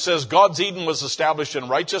 Brother Branham says, God's Eden was established in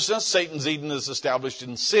righteousness. Satan's Eden is established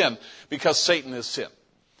in sin, because Satan is sin.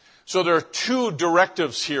 So there are two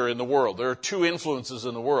directives here in the world. There are two influences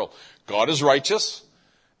in the world. God is righteous,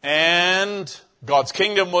 and God's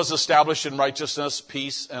kingdom was established in righteousness,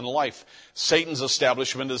 peace, and life. Satan's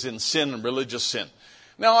establishment is in sin and religious sin.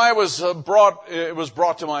 Now, it was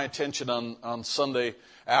brought to my attention on Sunday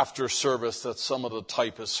after service that some of the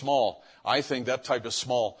type is small. I think that type is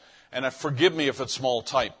small. And forgive me if it's small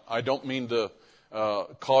type. I don't mean to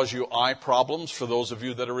cause you eye problems for those of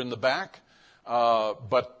you that are in the back.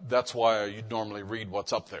 But that's why you normally read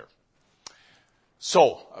what's up there.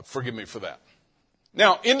 So, forgive me for that.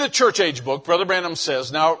 Now, in the church age book, Brother Branham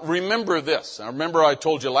says, now remember this. Now, remember I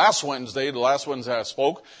told you the last Wednesday I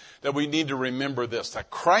spoke, that we need to remember this, that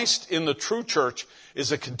Christ in the true church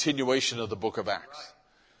is a continuation of the book of Acts.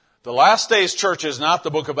 The last days church is not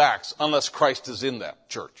the book of Acts unless Christ is in that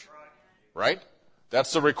church. Right?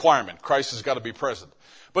 That's the requirement. Christ has got to be present.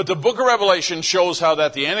 But the book of Revelation shows how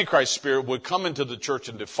that the Antichrist spirit would come into the church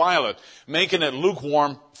and defile it, making it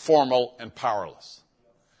lukewarm, formal, and powerless.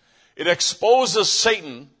 It exposes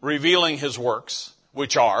Satan revealing his works,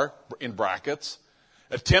 which are, in brackets,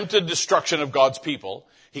 attempted destruction of God's people.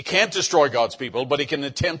 He can't destroy God's people, but he can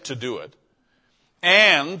attempt to do it.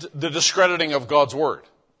 And the discrediting of God's word.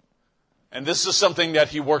 And this is something that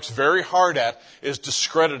he works very hard at, is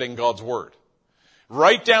discrediting God's word.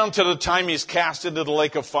 Right down to the time he's cast into the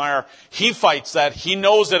lake of fire, he fights that. He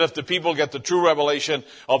knows that if the people get the true revelation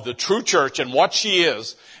of the true church and what she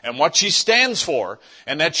is and what she stands for,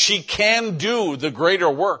 and that she can do the greater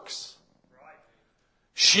works,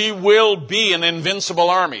 she will be an invincible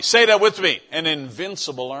army. Say that with me. An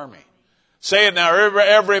invincible army. Say it now,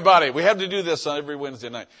 everybody. We have to do this on every Wednesday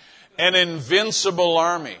night. An invincible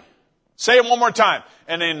army. Say it one more time.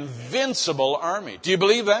 An invincible army. Do you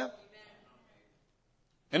believe that?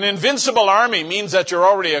 An invincible army means that you're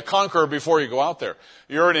already a conqueror before you go out there.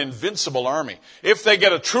 You're an invincible army. If they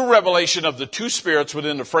get a true revelation of the two spirits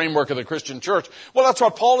within the framework of the Christian church, well, that's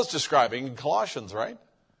what Paul is describing in Colossians, right?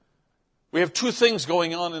 We have two things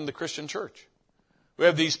going on in the Christian church. We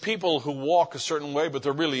have these people who walk a certain way, but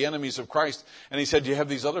they're really enemies of Christ. And he said, you have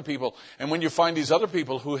these other people. And when you find these other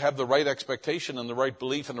people who have the right expectation and the right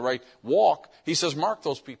belief and the right walk, he says, mark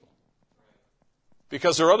those people.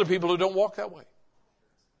 Because there are other people who don't walk that way.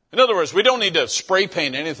 In other words, we don't need to spray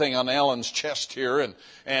paint anything on Alan's chest here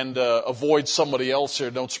and avoid somebody else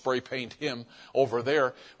here. Don't spray paint him over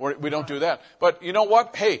there. We don't do that. But you know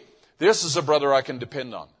what? Hey, this is a brother I can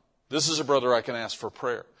depend on. This is a brother I can ask for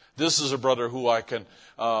prayer. This is a brother who I can,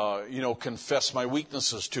 confess my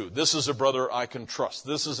weaknesses to. This is a brother I can trust.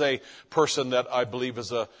 This is a person that I believe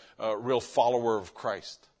is a real follower of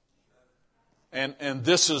Christ. And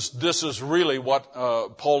this is really what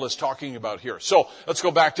Paul is talking about here. So let's go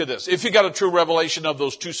back to this. If you got a true revelation of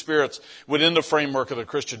those two spirits within the framework of the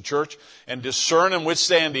Christian church and discern and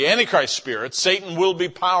withstand the Antichrist spirit, Satan will be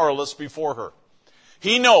powerless before her.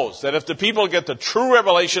 He knows that if the people get the true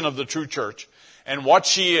revelation of the true church and what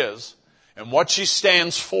she is and what she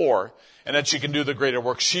stands for and that she can do the greater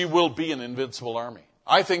work, she will be an invincible army.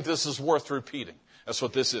 I think this is worth repeating. That's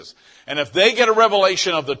what this is. And if they get a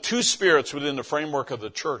revelation of the two spirits within the framework of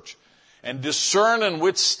the church and discern and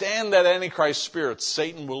withstand that Antichrist spirit,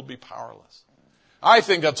 Satan will be powerless. I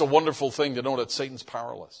think that's a wonderful thing to know that Satan's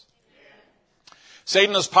powerless.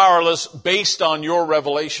 Satan is powerless based on your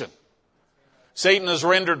revelation. Satan is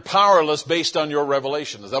rendered powerless based on your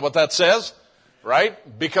revelation. Is that what that says?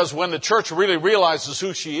 Right? Because when the church really realizes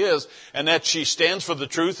who she is and that she stands for the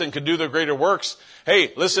truth and can do the greater works,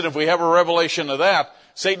 hey, listen, if we have a revelation of that,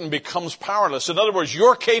 Satan becomes powerless. In other words,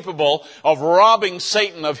 you're capable of robbing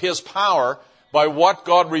Satan of his power by what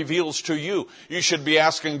God reveals to you. You should be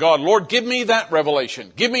asking God, Lord, give me that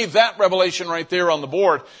revelation. Give me that revelation right there on the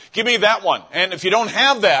board. Give me that one. And if you don't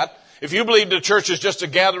have that, if you believe the church is just a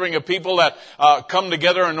gathering of people that come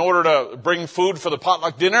together in order to bring food for the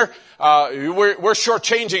potluck dinner, we're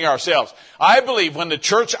shortchanging ourselves. I believe when the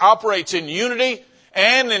church operates in unity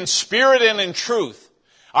and in spirit and in truth,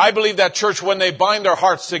 I believe that church, when they bind their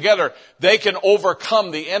hearts together, they can overcome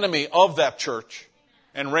the enemy of that church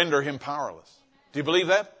and render him powerless. Do you believe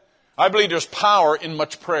that? I believe there's power in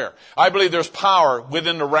much prayer. I believe there's power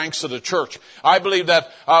within the ranks of the church. I believe that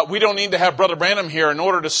we don't need to have Brother Branham here in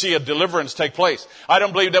order to see a deliverance take place. I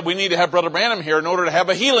don't believe that we need to have Brother Branham here in order to have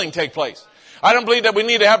a healing take place. I don't believe that we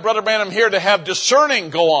need to have Brother Branham here to have discerning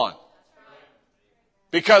go on.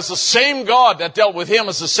 Because the same God that dealt with him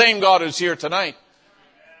is the same God who's here tonight.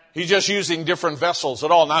 He's just using different vessels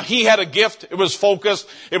at all. Now, he had a gift. It was focused.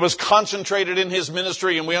 It was concentrated in his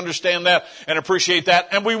ministry, and we understand that and appreciate that,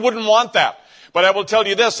 and we wouldn't want that. But I will tell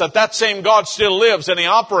you this, that same God still lives, and he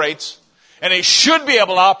operates, and he should be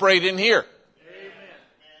able to operate in here. Amen.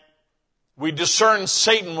 We discern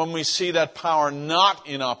Satan when we see that power not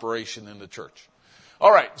in operation in the church.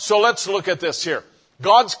 All right, so let's look at this here.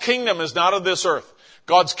 God's kingdom is not of this earth.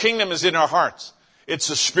 God's kingdom is in our hearts. It's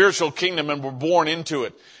a spiritual kingdom, and we're born into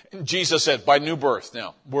it. Jesus said, by new birth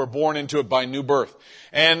now. We're born into it by new birth.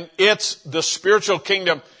 And it's the spiritual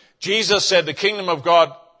kingdom. Jesus said, the kingdom of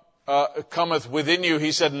God cometh within you.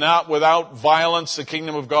 He said, not without violence, the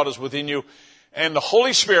kingdom of God is within you. And the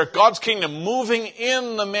Holy Spirit, God's kingdom, moving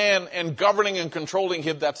in the man and governing and controlling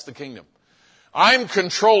him, that's the kingdom. I'm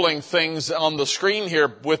controlling things on the screen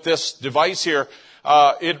here with this device here.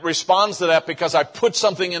 It responds to that because I put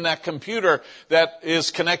something in that computer that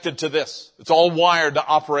is connected to this. It's all wired to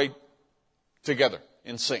operate together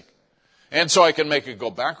in sync. And so I can make it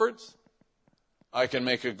go backwards. I can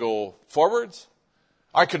make it go forwards.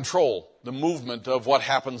 I control the movement of what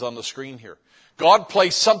happens on the screen here. God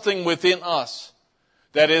placed something within us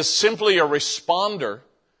that is simply a responder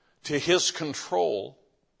to his control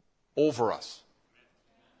over us.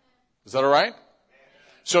 Is that all right?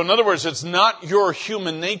 So in other words, it's not your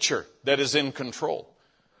human nature that is in control.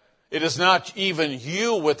 It is not even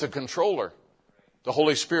you with the controller. The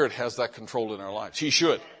Holy Spirit has that control in our lives. He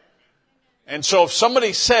should. And so if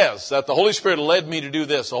somebody says that the Holy Spirit led me to do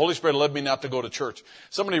this, the Holy Spirit led me not to go to church.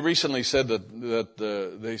 Somebody recently said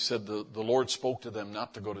that they said the Lord spoke to them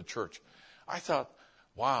not to go to church. I thought,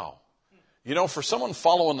 wow. You know, for someone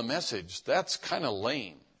following the message, that's kind of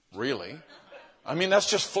lame, really. I mean, that's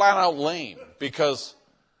just flat out lame because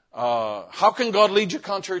how can God lead you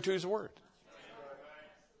contrary to his word?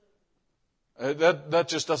 That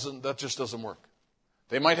just doesn't work.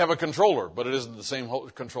 They might have a controller, but it isn't the same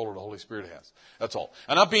controller the Holy Spirit has. That's all.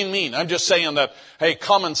 I'm not being mean. I'm just saying that, hey,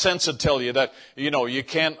 common sense would tell you that, you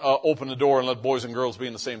can't open the door and let boys and girls be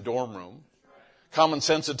in the same dorm room. Common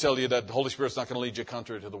sense would tell you that the Holy Spirit's not going to lead you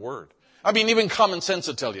contrary to the word. I mean, even common sense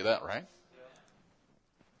would tell you that, right?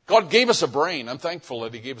 God gave us a brain. I'm thankful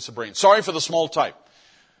that he gave us a brain. Sorry for the small type.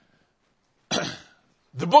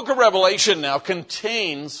 The book of Revelation now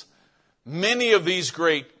contains many of these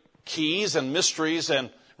great keys and mysteries and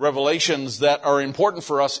revelations that are important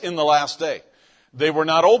for us in the last day. They were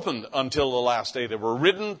not opened until the last day. They were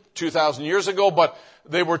written 2,000 years ago, but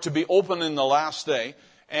they were to be opened in the last day.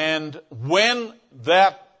 And when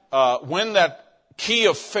that key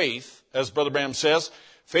of faith, as Brother Branham says,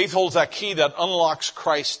 faith holds that key that unlocks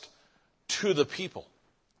Christ to the people.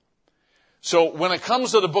 So when it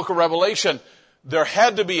comes to the book of Revelation, there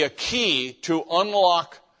had to be a key to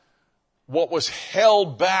unlock what was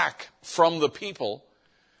held back from the people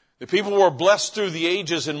The people were blessed through the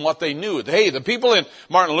ages in what they knew. Hey, the people in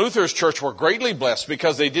Martin Luther's church were greatly blessed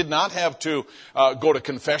because they did not have to go to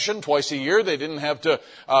confession twice a year. They didn't have to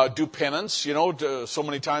do penance, so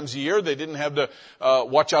many times a year. They didn't have to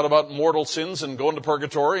watch out about mortal sins and go into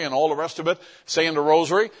purgatory and all the rest of it, saying the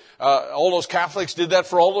rosary. All those Catholics did that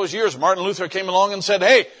for all those years. Martin Luther came along and said,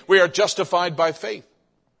 hey, we are justified by faith.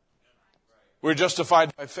 We're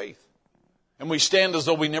justified by faith. And we stand as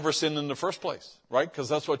though we never sinned in the first place, right? Because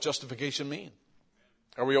that's what justification means.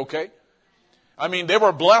 Are we okay? I mean, they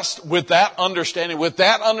were blessed with that understanding. With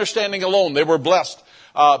that understanding alone, they were blessed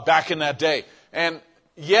back in that day. And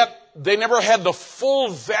yet, they never had the full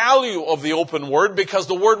value of the open word because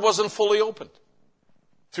the word wasn't fully opened.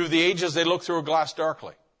 Through the ages, they looked through a glass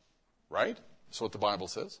darkly, right? That's what the Bible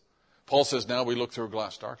says. Paul says, now we look through a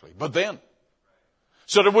glass darkly. But then,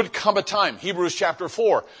 so there would come a time, Hebrews chapter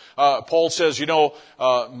 4, Paul says,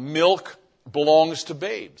 milk belongs to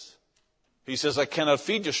babes. He says, I cannot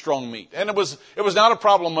feed you strong meat. And it was not a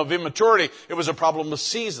problem of immaturity, it was a problem of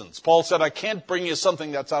seasons. Paul said, I can't bring you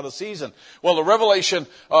something that's out of season. Well, the revelation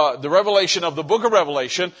of the book of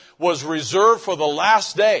Revelation was reserved for the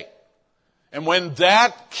last day. And when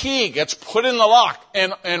that key gets put in the lock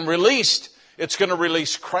and released, it's going to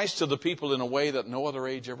release Christ to the people in a way that no other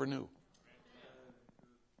age ever knew.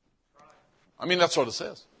 I mean, that's what it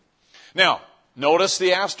says. Now, notice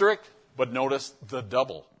the asterisk, but notice the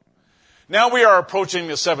double. Now we are approaching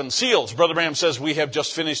the 7 seals. Brother Branham says we have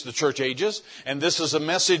just finished the church ages, and this is a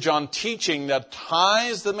message on teaching that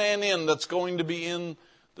ties the man in that's going to be in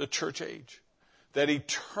the church age, that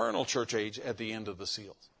eternal church age at the end of the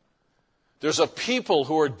seals. There's a people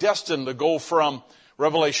who are destined to go from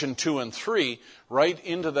Revelation 2 and 3 right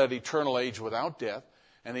into that eternal age without death.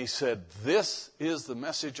 And he said, this is the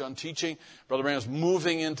message on teaching. Brother Branham's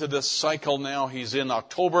moving into this cycle now. He's in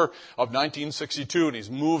October of 1962, and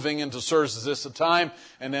he's moving into services this time.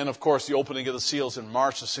 And then, of course, the opening of the seals in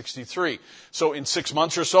March of 63. So in 6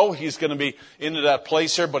 months or so, he's going to be into that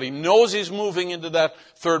place here. But he knows he's moving into that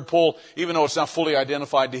third pole, even though it's not fully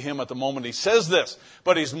identified to him at the moment he says this.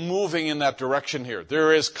 But he's moving in that direction here.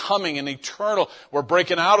 There is coming an eternal, we're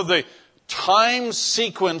breaking out of the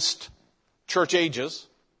time-sequenced church ages.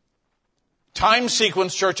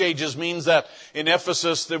 Time-sequenced church ages means that in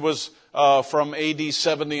Ephesus there was from AD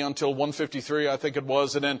 70 until 153, I think it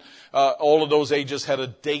was, and then all of those ages had a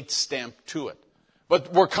date stamp to it.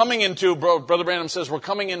 But we're coming into, Brother Branham says, we're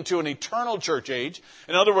coming into an eternal church age.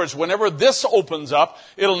 In other words, whenever this opens up,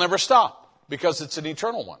 it'll never stop because it's an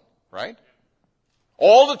eternal one, right?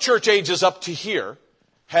 All the church ages up to here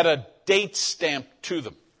had a date stamp to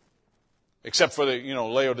them. Except for the,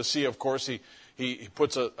 Laodicea, of course, he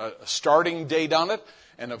puts a starting date on it,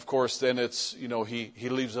 and of course then it's, he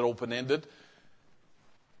leaves it open-ended.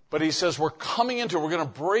 But he says we're going to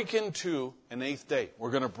break into an 8th day. We're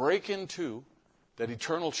going to break into that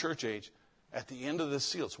eternal church age at the end of the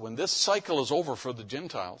seals. When this cycle is over for the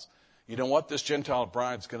Gentiles, you know what? This Gentile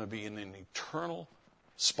bride's going to be in an eternal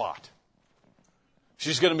spot.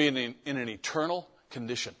 She's going to be in an eternal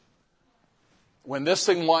condition. When this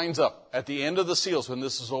thing winds up, at the end of the seals, when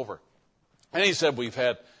this is over. And he said we've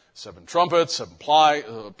had 7 trumpets, 7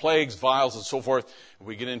 plagues, vials, and so forth.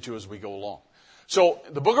 We get into as we go along. So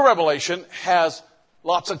the book of Revelation has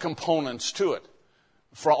lots of components to it.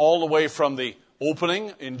 All the way from the opening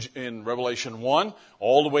in Revelation 1,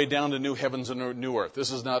 all the way down to new heavens and new earth.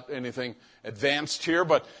 This is not anything advanced here,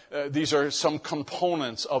 but these are some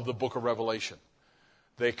components of the book of Revelation.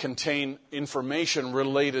 They contain information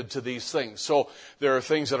related to these things. So there are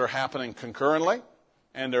things that are happening concurrently,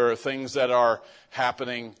 and there are things that are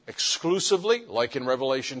happening exclusively, like in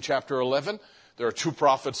Revelation chapter 11. There are 2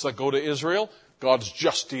 prophets that go to Israel. God's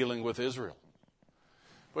just dealing with Israel.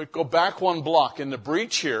 But go back 1 block. In the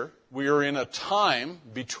breach here, we are in a time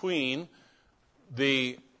between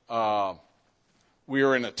the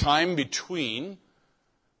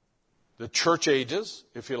church ages,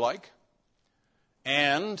 if you like,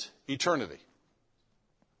 and eternity.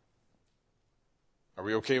 Are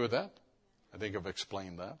we okay with that? I think I've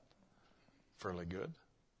explained that fairly good.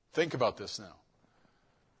 Think about this now.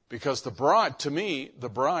 Because the bride, to me, the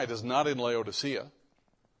bride is not in Laodicea.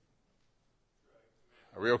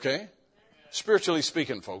 Are we okay? Spiritually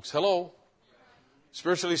speaking, folks. Hello?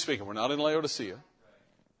 Spiritually speaking, we're not in Laodicea.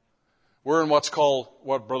 We're in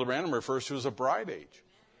what Brother Branham refers to as a bride age.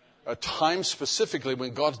 A time specifically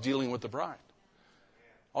when God's dealing with the bride.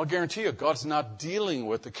 I'll guarantee you, God's not dealing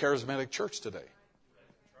with the charismatic church today.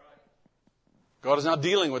 God is not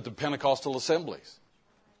dealing with the Pentecostal assemblies.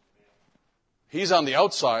 He's on the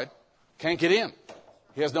outside, can't get in.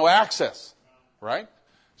 He has no access, right?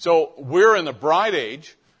 So we're in the bride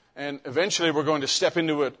age, and eventually we're going to step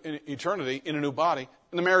into it in eternity in a new body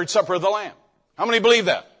in the marriage supper of the Lamb. How many believe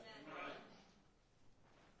that?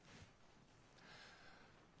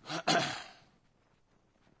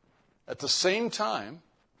 At the same time,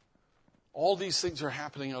 all these things are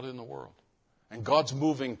happening out in the world. And God's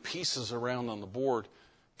moving pieces around on the board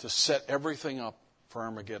to set everything up for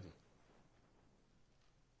Armageddon.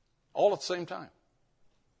 All at the same time.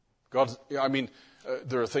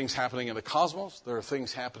 There are things happening in the cosmos. There are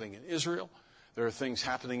things happening in Israel. There are things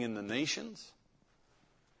happening in the nations.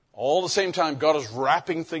 All at the same time, God is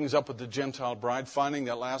wrapping things up with the Gentile bride, finding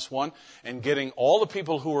that last one, and getting all the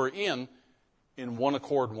people who are in one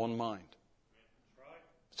accord, one mind.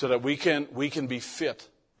 So that we can be fit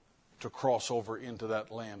to cross over into that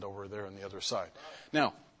land over there on the other side.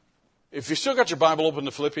 Now, if you still got your Bible open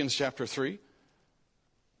to Philippians chapter 3,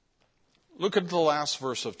 look at the last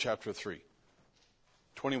verse of chapter 3,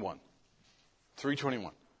 3:21.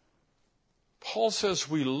 Paul says,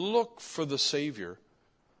 we look for the Savior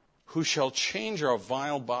who shall change our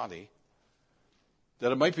vile body,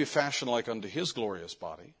 that it might be fashioned like unto his glorious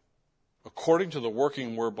body, according to the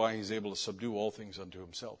working whereby he's able to subdue all things unto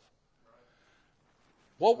himself.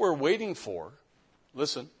 What we're waiting for,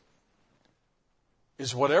 listen,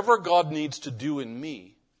 is whatever God needs to do in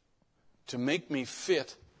me to make me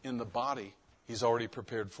fit in the body he's already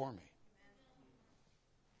prepared for me.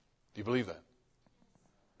 Do you believe that?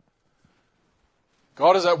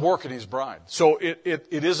 God is at work in his bride. So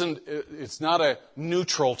it's not a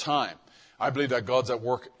neutral time. I believe that God's at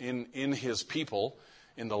work in his people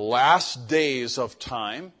in the last days of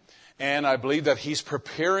time. And I believe that he's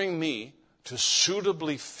preparing me to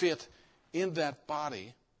suitably fit in that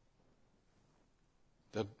body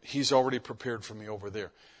that he's already prepared for me over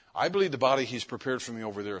there. I believe the body he's prepared for me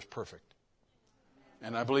over there is perfect.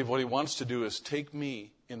 And I believe what he wants to do is take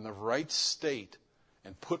me in the right state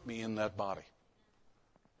and put me in that body.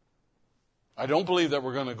 I don't believe that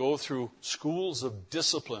we're going to go through schools of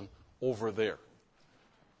discipline over there.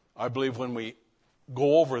 I believe when we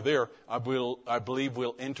go over there, I believe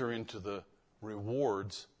we'll enter into the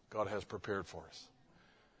rewards God has prepared for us.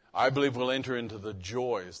 I believe we'll enter into the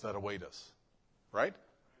joys that await us. Right?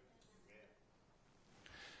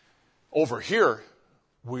 Over here,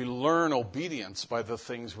 we learn obedience by the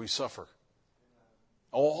things we suffer.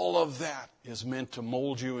 All of that is meant to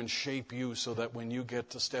mold you and shape you so that when you get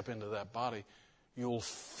to step into that body, you'll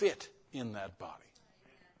fit in that body.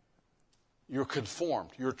 You're conformed.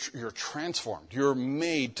 You're transformed. You're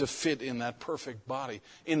made to fit in that perfect body,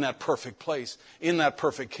 in that perfect place, in that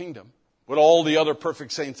perfect kingdom, with all the other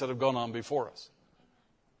perfect saints that have gone on before us.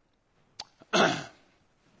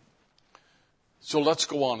 So let's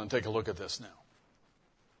go on and take a look at this now.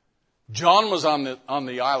 John was on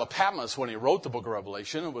the Isle of Patmos when he wrote the book of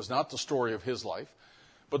Revelation. It was not the story of his life,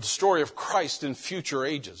 but the story of Christ in future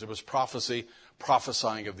ages. It was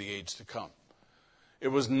prophesying of the age to come. It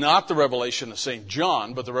was not the revelation of St.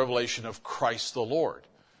 John, but the revelation of Christ the Lord.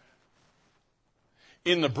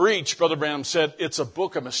 In the breach, Brother Branham said, it's a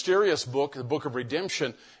book, a mysterious book, the book of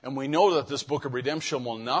redemption, and we know that this book of redemption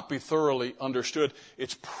will not be thoroughly understood.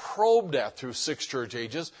 It's probed at through 6 church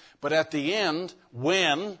ages, but at the end,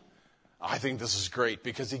 when, I think this is great,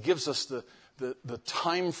 because he gives us the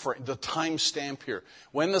time frame, the time stamp here.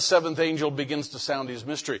 When the seventh angel begins to sound his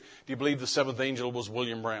mystery, do you believe the seventh angel was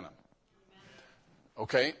William Branham?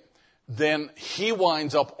 Okay? Then he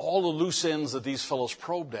winds up all the loose ends that these fellows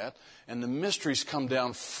probed at, and the mysteries come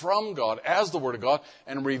down from God as the Word of God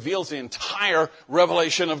and reveals the entire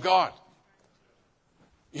revelation of God.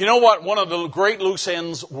 You know what one of the great loose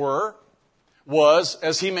ends was,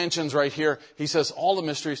 as he mentions right here, he says, all the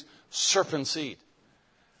mysteries, serpent seed.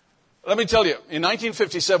 Let me tell you, in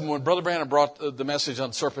 1957, when Brother Branham brought the message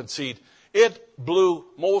on serpent seed, it blew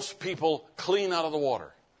most people clean out of the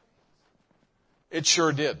water. It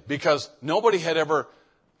sure did, because nobody had ever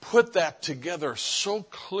put that together so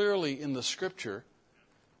clearly in the Scripture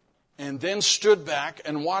and then stood back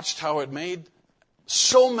and watched how it made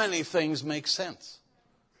so many things make sense.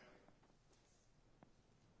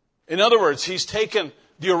 In other words, he's taken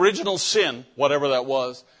the original sin, whatever that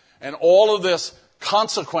was, and all of this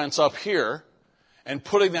consequence up here and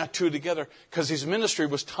putting that two together, because his ministry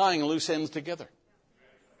was tying loose ends together.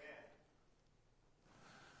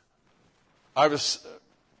 I was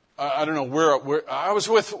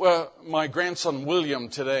with my grandson William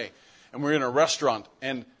today, and we're in a restaurant,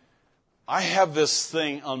 and I have this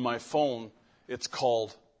thing on my phone. It's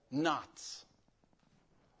called knots.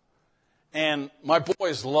 And my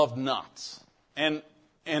boys love knots. And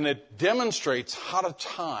it demonstrates how to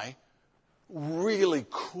tie really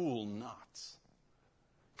cool knots.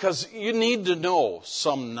 Because you need to know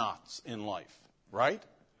some knots in life, right?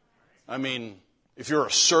 I mean, if you're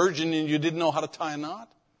a surgeon and you didn't know how to tie a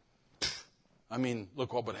knot, I mean,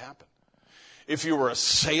 look what would happen. If you were a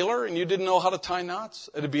sailor and you didn't know how to tie knots,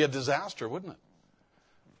 it'd be a disaster, wouldn't it?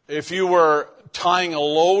 If you were tying a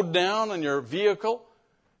load down in your vehicle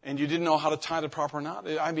and you didn't know how to tie the proper knot,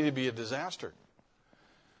 I mean, it'd be a disaster.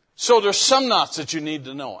 So there's some knots that you need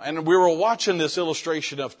to know. And we were watching this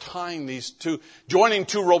illustration of joining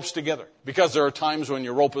two ropes together. Because there are times when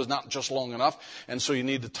your rope is not just long enough, and so you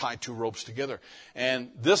need to tie two ropes together.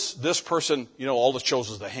 And this person, all it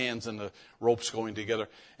shows is the hands and the ropes going together.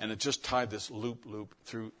 And it just tied this loop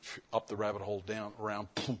through up the rabbit hole, down, around,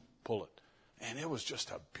 boom, pull it. And it was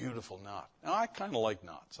just a beautiful knot. Now, I kind of like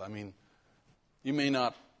knots. I mean, you may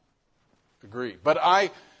not agree. But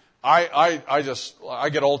I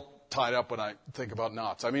get all tied up when I think about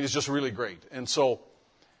knots. I mean, it's just really great. And so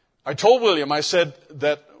I told William, I said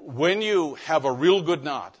that when you have a real good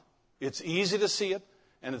knot, it's easy to see it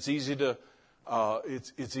and it's easy to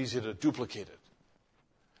duplicate it.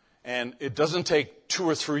 And it doesn't take 2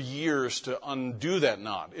 or 3 years to undo that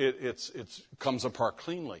knot. It comes apart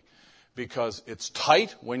cleanly because it's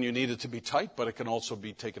tight when you need it to be tight, but it can also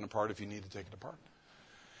be taken apart if you need to take it apart.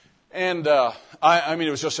 And I mean,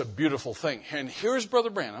 it was just a beautiful thing. And here's Brother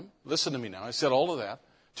Branham. Listen to me now. I said all of that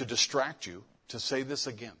to distract you, to say this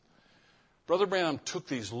again. Brother Branham took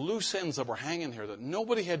these loose ends that were hanging here that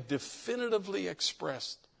nobody had definitively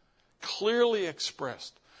expressed, clearly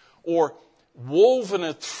expressed, or woven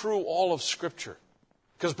it through all of Scripture.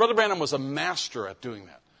 Because Brother Branham was a master at doing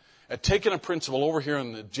that, at taking a principle over here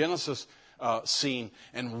in the Genesis scene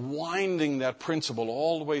and winding that principle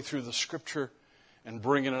all the way through the Scripture and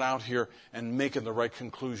bringing it out here and making the right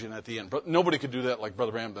conclusion at the end. But nobody could do that like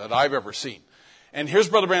Brother Branham that I've ever seen. And here's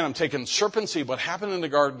Brother Branham taking serpent seed, what happened in the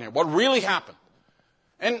garden here, what really happened.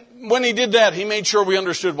 And when he did that, he made sure we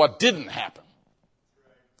understood what didn't happen.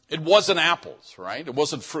 It wasn't apples, right? It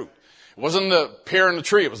wasn't fruit. It wasn't the pear in the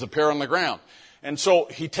tree. It was the pear on the ground. And so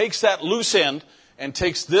he takes that loose end and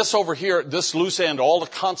takes this over here, this loose end, all the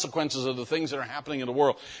consequences of the things that are happening in the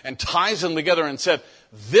world, and ties them together and said,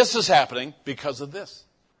 this is happening because of this.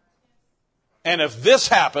 And if this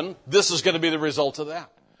happened, this is going to be the result of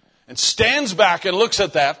that. And stands back and looks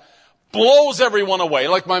at that, blows everyone away,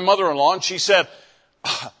 like my mother-in-law, and she said,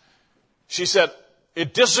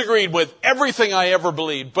 it disagreed with everything I ever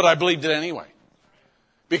believed, but I believed it anyway.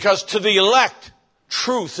 Because to the elect,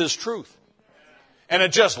 truth is truth. And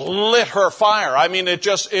it just lit her fire. I mean, it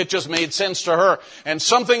just made sense to her. And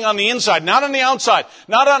something on the inside, not on the outside,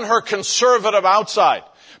 not on her conservative outside,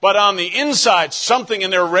 but on the inside, something in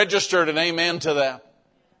there registered an amen to that.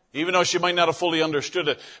 Even though she might not have fully understood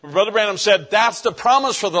it. Brother Branham said, that's the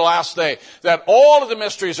promise for the last day. That all of the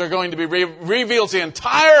mysteries are going to be revealed. The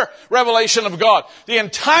entire revelation of God. The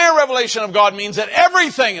entire revelation of God means that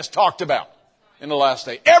everything is talked about in the last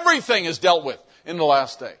day. Everything is dealt with in the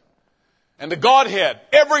last day. And the Godhead,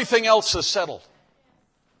 everything else is settled.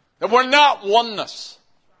 That we're not oneness.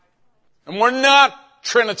 And we're not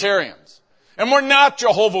Trinitarians. And we're not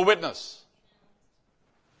Jehovah's Witnesses.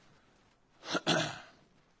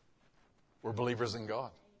 We're believers in God.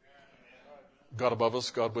 God above us,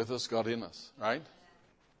 God with us, God in us, right?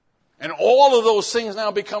 And all of those things now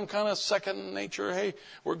become kind of second nature. Hey,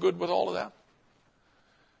 we're good with all of that.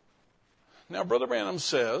 Now, Brother Branham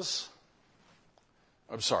says,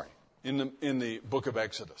 in the book of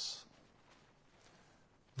Exodus,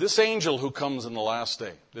 this angel who comes in the last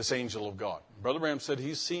day, this angel of God, Brother Branham said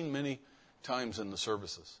he's seen many times in the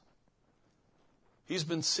services. He's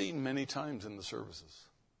been seen many times in the services.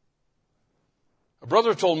 A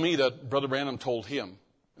brother told me that Brother Branham told him,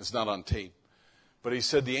 it's not on tape, but he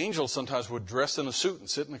said the angel sometimes would dress in a suit and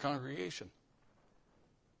sit in the congregation.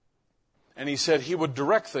 And he said he would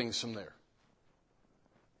direct things from there.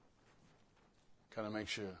 Kind of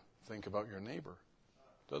makes you think about your neighbor,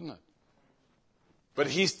 doesn't it? But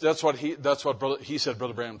that's what he said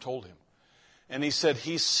Brother Branham told him. And he said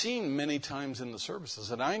he's seen many times in the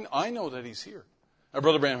services, and I know that he's here. Now,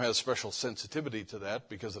 Brother Branham has a special sensitivity to that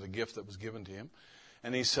because of the gift that was given to him.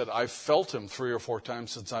 And he said, I've felt him 3 or 4 times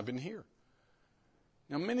since I've been here.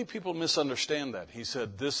 Now, many people misunderstand that. He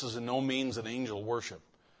said, this is in no means an angel worship.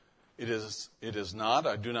 It is not.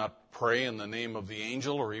 I do not pray in the name of the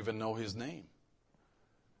angel or even know his name.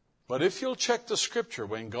 But if you'll check the Scripture,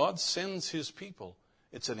 when God sends his people,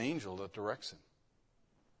 it's an angel that directs him.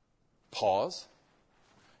 Pause.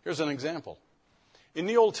 Here's an example. In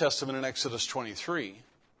the Old Testament, in Exodus 23,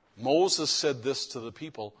 Moses said this to the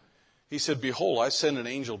people. He said, behold, I send an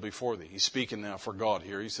angel before thee. He's speaking now for God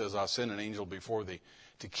here. He says, I send an angel before thee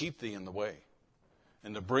to keep thee in the way.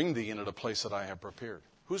 and to bring thee into the place that I have prepared.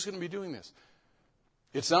 Who's going to be doing this?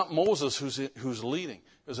 It's not Moses who's leading.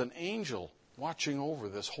 There's an angel watching over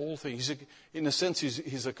this whole thing. In a sense,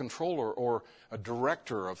 he's a controller or a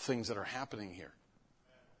director of things that are happening here.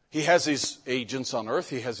 He has these agents on earth.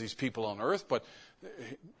 He has these people on earth. But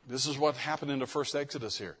this is what happened in the first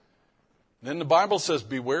Exodus here. Then the Bible says,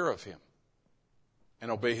 beware of him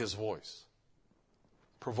and obey his voice.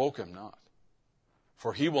 Provoke him not.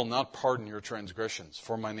 For he will not pardon your transgressions,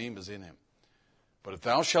 for my name is in him. But if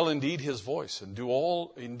thou shalt indeed his voice, and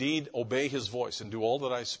indeed obey his voice, and do all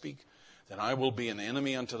that I speak, then I will be an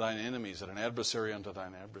enemy unto thine enemies, and an adversary unto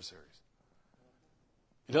thine adversaries.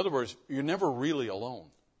 In other words, you're never really alone.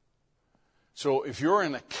 So if you're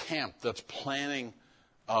in a camp that's planning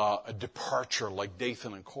a departure like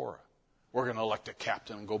Dathan and Korah, we're going to elect a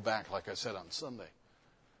captain and go back, like I said, on Sunday.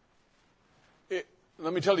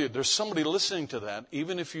 Let me tell you, there's somebody listening to that,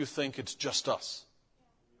 even if you think it's just us.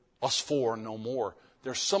 Us four, no more.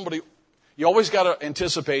 There's somebody, you always got to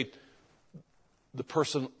anticipate the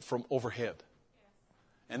person from overhead.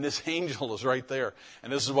 And this angel is right there.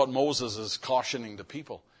 And this is what Moses is cautioning the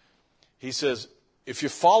people. He says, if you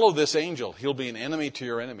follow this angel, he'll be an enemy to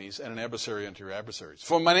your enemies and an adversary unto your adversaries.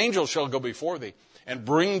 For mine angel shall go before thee and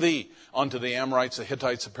bring thee unto the Amorites, the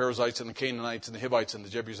Hittites, the Perizzites, and the Canaanites, and the Hivites, and the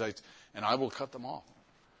Jebusites, and I will cut them off.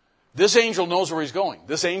 This angel knows where he's going.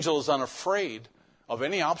 This angel is unafraid of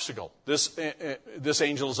any obstacle. This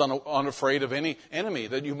angel is unafraid of any enemy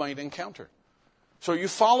that you might encounter. So you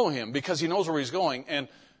follow him because he knows where he's going. And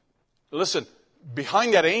listen,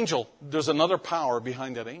 behind that angel, there's another power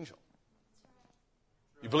behind that angel.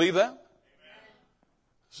 You believe that?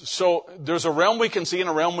 So there's a realm we can see and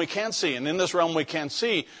a realm we can't see. And in this realm we can't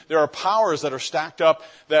see, there are powers that are stacked up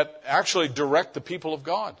that actually direct the people of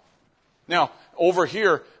God. Now, over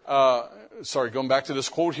here, going back to this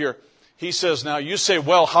quote here, he says, now you say,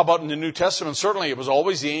 well, how about in the New Testament? Certainly it was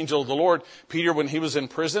always the angel of the Lord. Peter, when he was in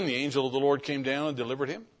prison, the angel of the Lord came down and delivered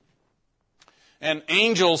him. And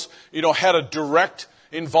angels, had a direct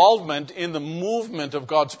involvement in the movement of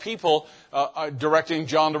God's people, directing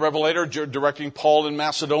John the Revelator, directing Paul in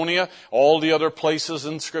Macedonia, all the other places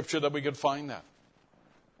in Scripture that we could find that.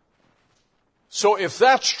 So if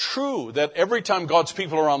that's true, that every time God's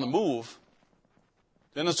people are on the move,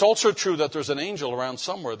 then it's also true that there's an angel around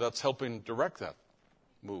somewhere that's helping direct that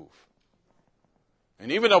move.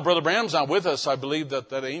 And even though Brother Branham's not with us, I believe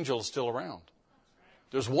that angel is still around.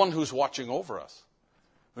 There's one who's watching over us,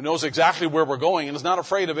 who knows exactly where we're going and is not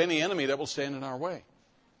afraid of any enemy that will stand in our way.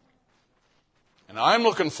 And I'm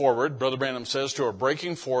looking forward, Brother Branham says, to a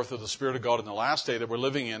breaking forth of the Spirit of God in the last day that we're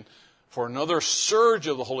living in, for another surge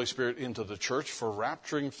of the Holy Spirit into the church for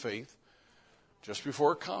rapturing faith just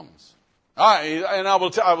before it comes.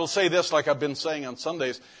 I will say this, like I've been saying on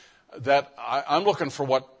Sundays, that I'm looking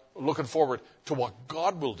forward to what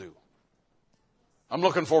God will do. I'm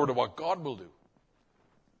looking forward to what God will do.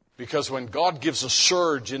 Because when God gives a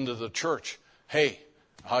surge into the church,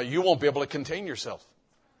 you won't be able to contain yourself.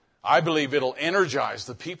 I believe it'll energize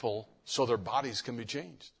the people so their bodies can be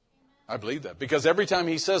changed. I believe that. Because every time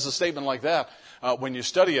he says a statement like that, when you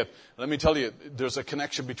study it, let me tell you, there's a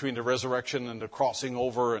connection between the resurrection and the crossing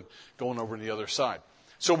over and going over to the other side.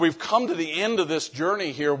 So we've come to the end of this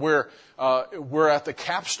journey here where we're at the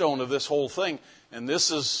capstone of this whole thing. And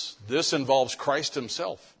this involves Christ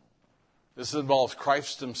himself. This involves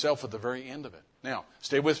Christ himself at the very end of it. Now,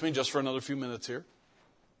 stay with me just for another few minutes here.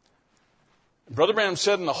 Brother Branham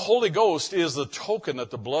said, and the Holy Ghost is the token that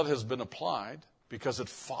the blood has been applied, because it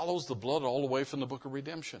follows the blood all the way from the book of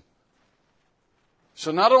redemption.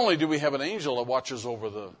 So not only do we have an angel that watches over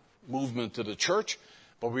the movement of the church,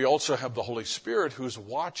 but we also have the Holy Spirit who's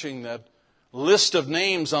watching that list of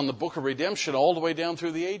names on the book of redemption all the way down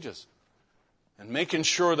through the ages. And making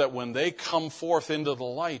sure that when they come forth into the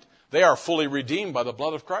light, they are fully redeemed by the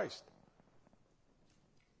blood of Christ.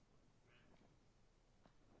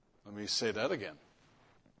 Let me say that again.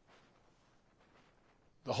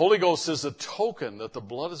 The Holy Ghost is a token that the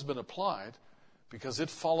blood has been applied because it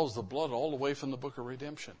follows the blood all the way from the book of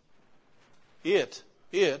redemption. It,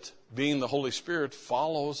 being the Holy Spirit,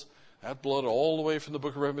 follows that blood all the way from the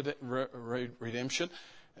book of redemption.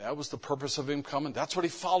 That was the purpose of him coming. That's what he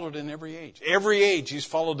followed in every age. Every age he's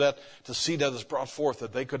followed that to see that is brought forth,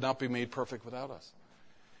 that they could not be made perfect without us.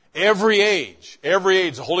 Every age,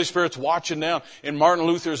 the Holy Spirit's watching down in Martin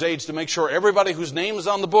Luther's age to make sure everybody whose name is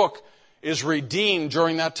on the book is redeemed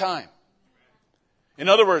during that time. In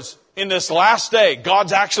other words, in this last day,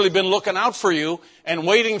 God's actually been looking out for you and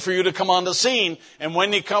waiting for you to come on the scene. And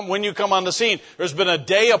when you come on the scene, there's been a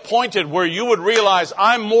day appointed where you would realize,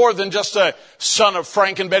 I'm more than just a son of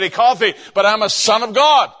Frank and Betty Coffey, but I'm a son of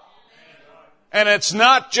God. And it's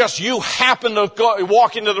not just you happen to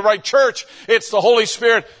walk into the right church. It's the Holy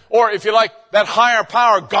Spirit, or if you like, that higher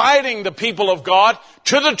power guiding the people of God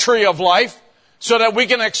to the tree of life so that we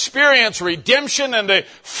can experience redemption and the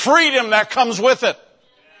freedom that comes with it.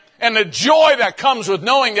 And the joy that comes with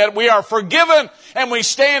knowing that we are forgiven and we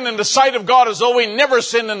stand in the sight of God as though we never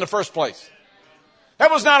sinned in the first place.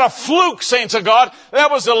 That was not a fluke, saints of God.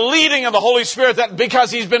 That was the leading of the Holy Spirit, that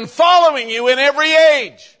because He's been following you in every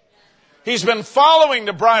age. He's been following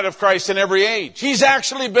the bride of Christ in every age. He's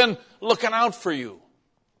actually been looking out for you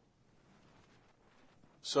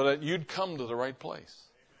so that you'd come to the right place.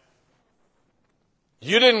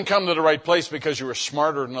 You didn't come to the right place because you were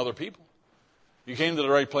smarter than other people. You came to the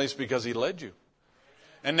right place because He led you.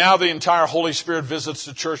 And now the entire Holy Spirit visits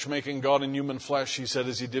the church, making God in human flesh, He said,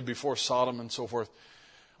 as He did before Sodom and so forth.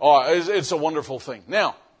 Oh, it's a wonderful thing.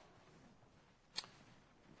 Now,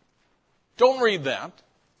 don't read that.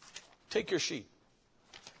 Take your sheet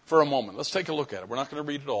for a moment. Let's take a look at it. We're not going to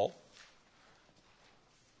read it all.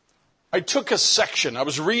 I took a section. I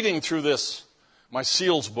was reading through this, my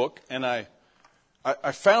SEALs book, and I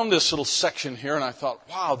found this little section here, and I thought,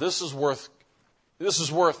 wow, this is worth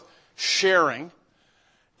sharing.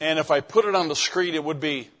 And if I put it on the screen, it would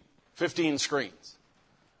be 15 screens.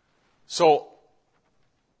 So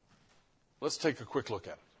let's take a quick look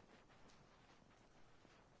at it.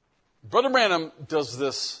 Brother Branham does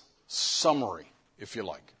this summary, if you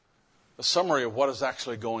like. A summary of what is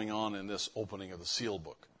actually going on in this opening of the seal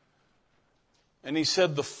book. And he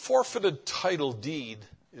said the forfeited title deed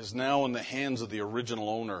is now in the hands of the original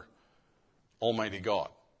owner, Almighty God.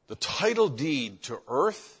 The title deed to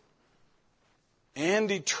earth and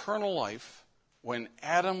eternal life, when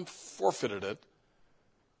Adam forfeited it,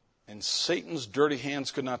 and Satan's dirty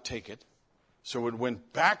hands could not take it, so it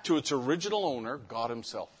went back to its original owner, God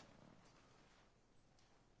Himself.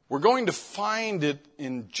 We're going to find it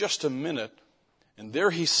in just a minute, and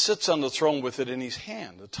there He sits on the throne with it in His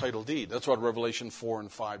hand, the title deed. That's what Revelation 4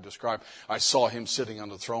 and 5 describe. I saw Him sitting on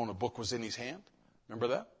the throne, a book was in His hand. Remember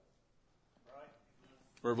that?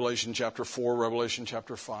 Revelation chapter 4, Revelation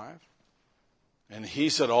chapter 5. And He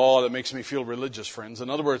said, oh, that makes me feel religious, friends. In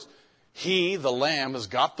other words, He, the Lamb, has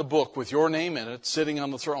got the book with your name in it sitting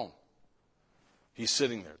on the throne. He's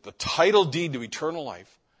sitting there. The title deed to eternal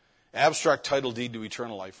life, abstract title deed to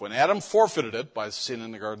eternal life. When Adam forfeited it by sin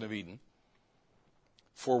in the Garden of Eden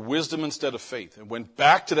for wisdom instead of faith, it went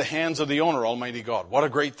back to the hands of the owner, Almighty God. What a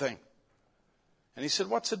great thing. And He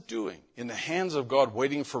said, what's it doing? In the hands of God,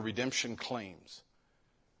 waiting for redemption claims.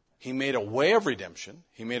 He made a way of redemption.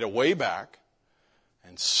 He made a way back.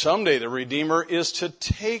 And someday the Redeemer is to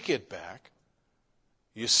take it back.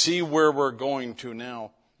 You see where we're going to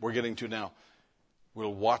now. We're getting to now.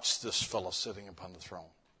 We'll watch this fellow sitting upon the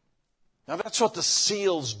throne. Now that's what the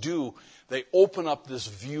seals do. They open up this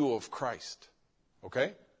view of Christ.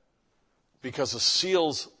 Okay? Because the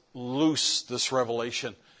seals loose this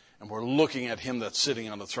revelation, and we're looking at Him that's sitting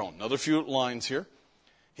on the throne. Another few lines here.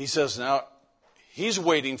 He says now, He's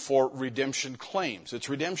waiting for redemption claims. It's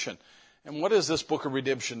redemption. And what is this book of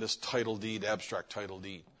redemption, this title deed, abstract title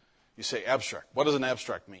deed? You say abstract. What does an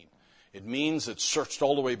abstract mean? It means it's searched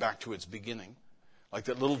all the way back to its beginning. Like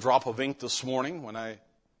that little drop of ink this morning when it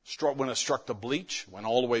struck the bleach, went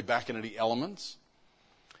all the way back into the elements.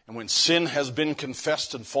 And when sin has been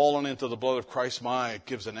confessed and fallen into the blood of Christ, it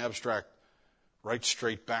gives an abstract right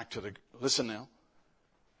straight back to the... Listen now.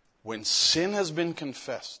 When sin has been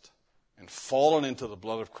confessed and fallen into the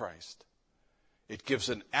blood of Christ, it gives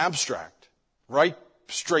an abstract right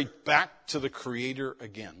straight back to the Creator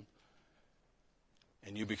again.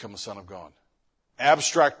 And you become a son of God.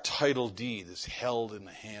 Abstract title deed is held in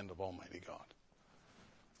the hand of Almighty God.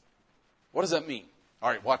 What does that mean? All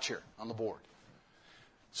right, watch here on the board.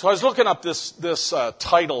 So I was looking up this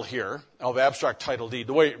title here of abstract title deed,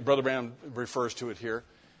 the way Brother Branham refers to it here.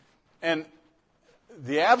 And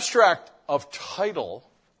the abstract of title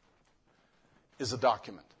is a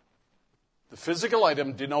document. The physical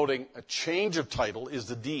item denoting a change of title is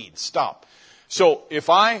the deed. Stop. So if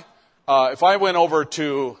I went over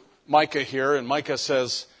to Micah here, and Micah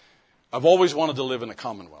says, I've always wanted to live in a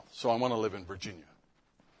commonwealth, so I want to live in Virginia.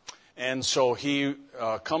 And so he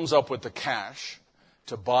comes up with the cash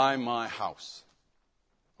to buy my house.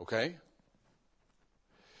 Okay?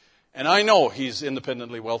 And I know he's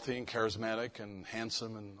independently wealthy and charismatic and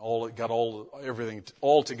handsome and everything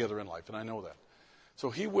all together in life, and I know that. So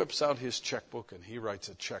he whips out his checkbook and he writes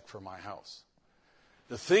a check for my house.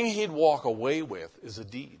 The thing he'd walk away with is a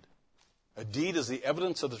deed. A deed is the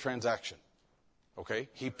evidence of the transaction. Okay?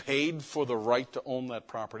 He paid for the right to own that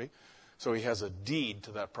property, so he has a deed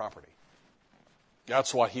to that property.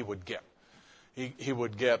 That's what he would get. He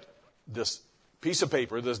would get this piece of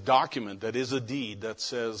paper, this document that is a deed that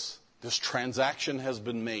says this transaction has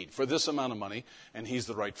been made for this amount of money, and he's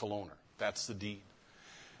the rightful owner. That's the deed.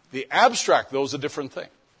 The abstract, though, is a different thing.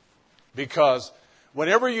 Because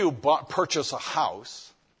whenever you purchase a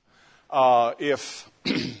house, if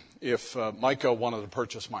Micah wanted to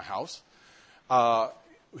purchase my house,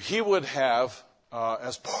 he would have,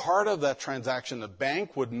 as part of that transaction, the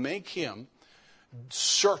bank would make him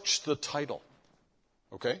search the title.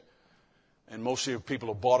 Okay? And most of you people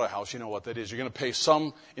who bought a house, you know what that is. You're going to pay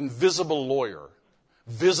some invisible lawyer,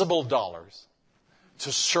 visible dollars,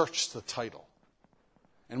 to search the title.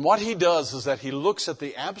 And what he does is that he looks at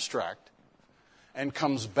the abstract and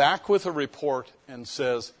comes back with a report and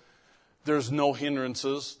says, there's no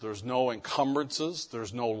hindrances, there's no encumbrances,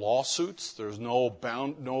 there's no lawsuits, there's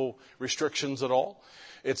no restrictions at all.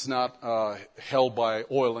 It's not held by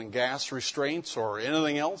oil and gas restraints or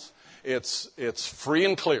anything else. It's free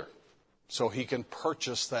and clear. So he can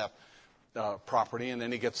purchase that property, and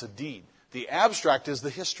then he gets a deed. The abstract is the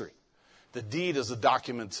history. The deed is a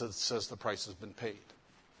document that says the price has been paid.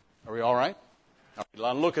 Are we all right?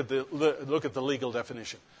 Now look at the legal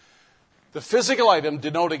definition. The physical item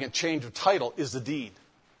denoting a change of title is the deed.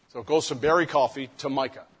 So it goes from Berry Coffee to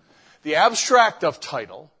Micah. The abstract of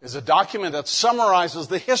title is a document that summarizes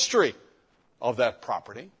the history of that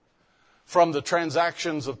property from the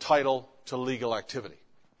transactions of title to legal activity.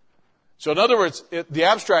 So in other words, the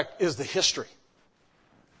abstract is the history.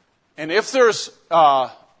 And if there's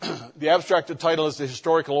the abstracted title is the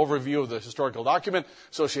historical overview of the historical document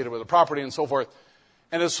associated with the property and so forth.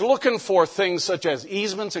 And it's looking for things such as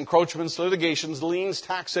easements, encroachments, litigations, liens,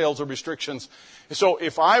 tax sales, or restrictions. So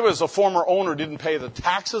if I was a former owner, didn't pay the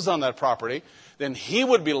taxes on that property, then he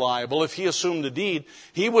would be liable. If he assumed the deed,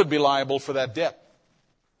 he would be liable for that debt.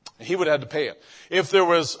 He would have to pay it. If there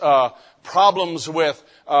was problems with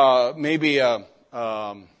maybe an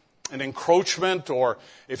encroachment, or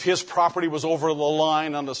if his property was over the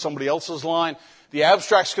line onto somebody else's line, the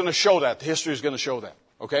abstract's going to show that. The history is going to show that.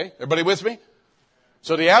 Okay? Everybody with me?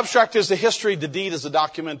 So the abstract is the history. The deed is a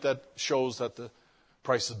document that shows that the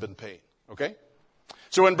price has been paid. Okay?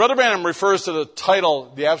 So when Brother Branham refers to the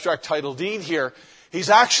title, the abstract title deed here, he's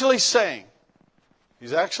actually saying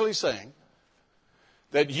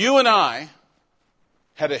that you and I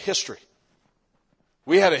had a history.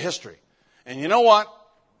 We had a history. And you know what?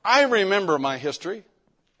 I remember my history,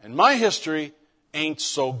 and my history ain't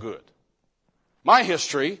so good. My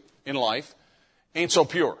history in life ain't so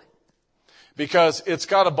pure. Because it's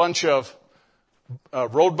got a bunch of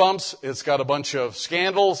road bumps, it's got a bunch of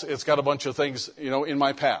scandals, it's got a bunch of things, in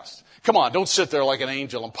my past. Come on, don't sit there like an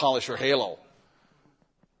angel and polish your halo.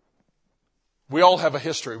 We all have a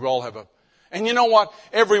history. And you know what?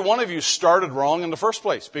 Every one of you started wrong in the first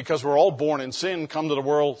place, because we're all born in sin, come to the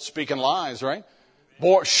world speaking lies, right?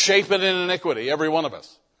 Shapen in iniquity, every one of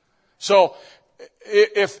us. So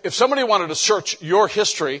if somebody wanted to search your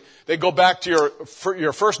history, they go back to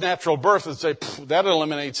your first natural birth and say, that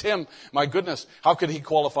eliminates him. My goodness, how could he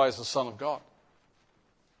qualify as the Son of God?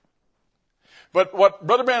 But what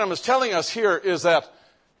Brother Branham is telling us here is that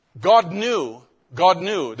God knew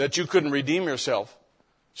that you couldn't redeem yourself.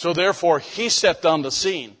 So therefore, he stepped on the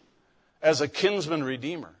scene as a kinsman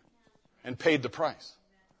redeemer and paid the price.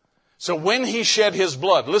 So when he shed his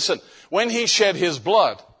blood, listen, when he shed his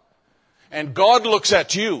blood, and God looks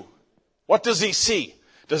at you, what does he see?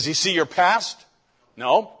 Does he see your past?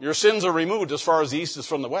 No. Your sins are removed as far as the east is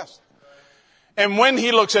from the west. And when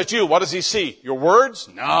he looks at you, what does he see? Your words?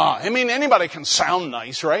 No. I mean, anybody can sound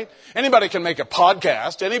nice, right? Anybody can make a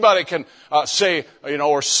podcast. Anybody can say,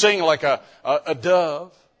 or sing like a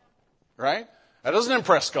dove, right? That doesn't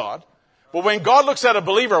impress God. But when God looks at a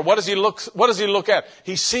believer, what does he look at?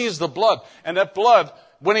 He sees the blood. And that blood,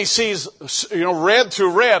 when he sees, red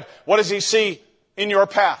through red, what does he see in your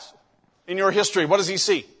past? In your history, what does he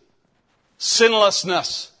see?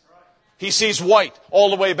 Sinlessness. He sees white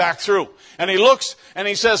all the way back through. And he looks and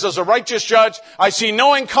he says, as a righteous judge, I see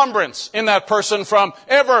no encumbrance in that person from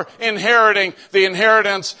ever inheriting the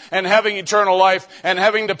inheritance and having eternal life and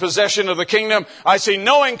having the possession of the kingdom. I see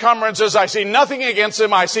no encumbrances. I see nothing against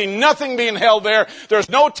him. I see nothing being held there. There's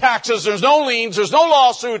no taxes. There's no liens. There's no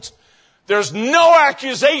lawsuits. There's no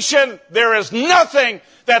accusation. There is nothing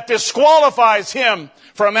that disqualifies him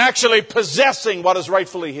from actually possessing what is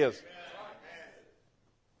rightfully his.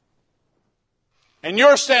 And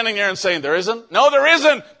you're standing there and saying, there isn't? No, there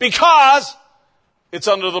isn't, because it's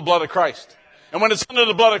under the blood of Christ. And when it's under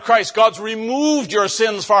the blood of Christ, God's removed your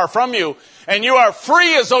sins far from you, and you are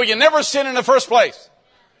free as though you never sinned in the first place.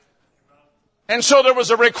 And so there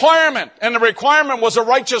was a requirement, and the requirement was a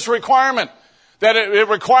righteous requirement. That it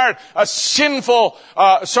required a sinful,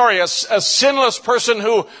 a sinless person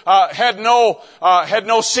who had no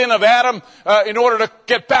sin of Adam in order to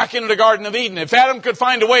get back into the Garden of Eden. If Adam could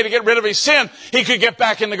find a way to get rid of his sin, he could get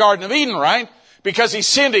back in the Garden of Eden, right? Because he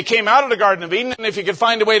sinned, he came out of the Garden of Eden, and if he could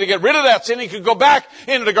find a way to get rid of that sin, he could go back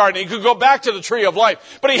into the garden. He could go back to the tree of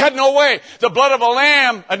life. But he had no way. The blood of a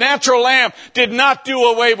lamb, a natural lamb, did not do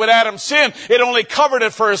away with Adam's sin. It only covered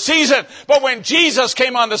it for a season. But when Jesus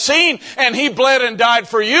came on the scene, and he bled and died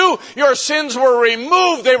for you, your sins were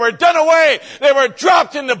removed. They were done away. They were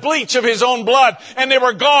dropped in the bleach of his own blood, and they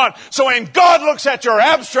were gone. So when God looks at your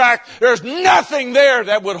abstract, there's nothing there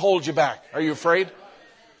that would hold you back. Are you afraid?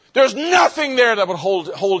 There's nothing there that would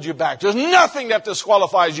hold you back. There's nothing that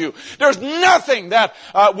disqualifies you. There's nothing that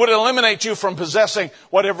would eliminate you from possessing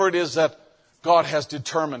whatever it is that God has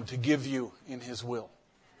determined to give you in His will.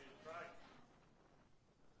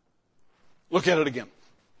 Look at it again.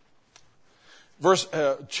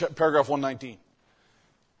 Paragraph 119.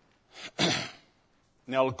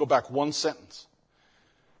 Now go back one sentence.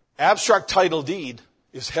 Abstract title deed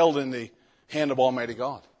is held in the hand of Almighty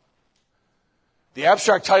God. The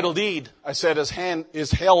abstract title deed, I said,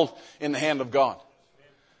 is held in the hand of God.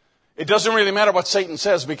 It doesn't really matter what Satan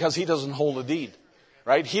says because he doesn't hold a deed,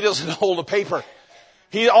 right? He doesn't hold a paper.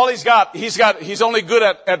 He's only good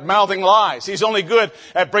at mouthing lies. He's only good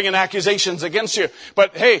at bringing accusations against you.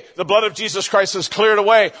 But hey, the blood of Jesus Christ has cleared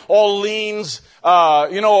away all liens,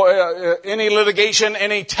 any litigation,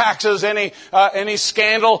 any taxes, any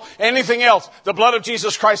scandal, anything else. The blood of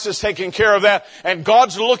Jesus Christ is taking care of that. And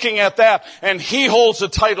God's looking at that, and He holds the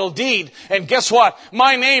title deed. And guess what?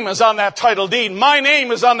 My name is on that title deed. My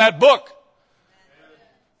name is on that book.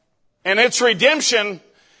 And its redemption,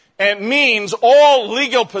 and means all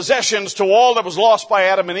legal possessions to all that was lost by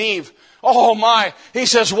Adam and Eve. Oh my. He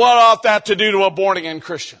says, what ought that to do to a born-again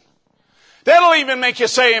Christian? That'll even make you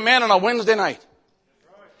say amen on a Wednesday night.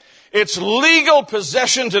 It's legal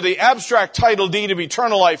possession to the abstract title deed of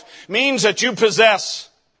eternal life means that you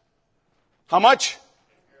possess how much?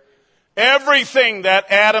 Everything that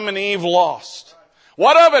Adam and Eve lost.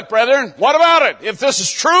 What of it, brethren? What about it? If this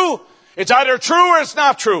is true, it's either true or it's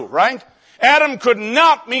not true, right? Adam could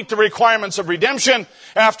not meet the requirements of redemption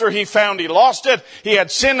after he found he lost it. He had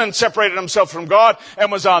sinned and separated himself from God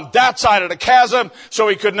and was on that side of the chasm, so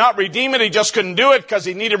he could not redeem it. He just couldn't do it because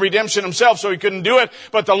he needed redemption himself, so he couldn't do it.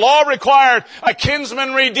 But the law required a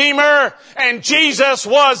kinsman redeemer, and Jesus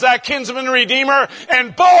was that kinsman redeemer,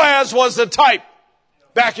 and Boaz was the type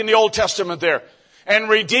back in the Old Testament there. And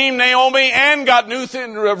redeemed Naomi and got Ruth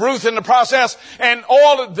in the process, and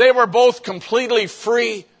they were both completely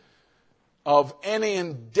free of any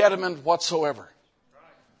indebtedness whatsoever.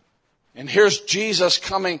 And here's Jesus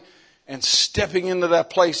coming and stepping into that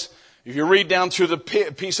place. If you read down through the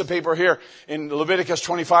piece of paper here in Leviticus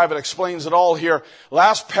 25, it explains it all here.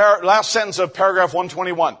 Last sentence of paragraph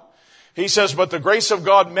 121. He says, but the grace of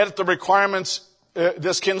God met the requirements,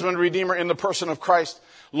 this kinsman redeemer, in the person of Christ.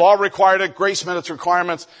 Law required it. Grace met its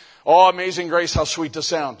requirements. Oh, amazing grace, how sweet the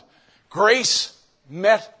sound. Grace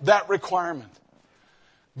met that requirement.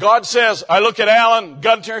 God says, I look at Alan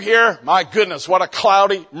Gunter here. My goodness, what a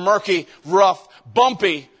cloudy, murky, rough,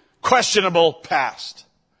 bumpy, questionable past.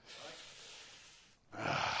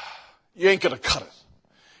 You ain't going to cut it.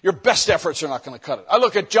 Your best efforts are not going to cut it. I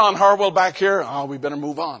look at John Harwell back here. Oh, we better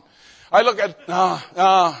move on. I look at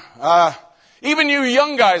even you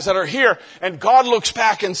young guys that are here, and God looks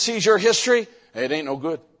back and sees your history. It ain't no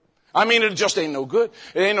good. I mean, it just ain't no good.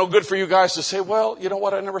 It ain't no good for you guys to say, well, you know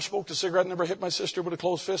what? I never smoked a cigarette, never hit my sister with a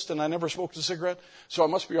closed fist, and I never smoked a cigarette, so I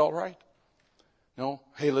must be all right. No.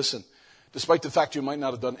 Hey, listen. Despite the fact you might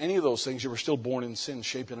not have done any of those things, you were still born in sin,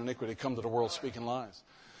 shaped in iniquity, come to the world speaking lies.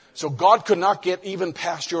 So God could not get even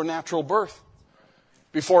past your natural birth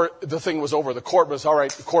before the thing was over. The court was, all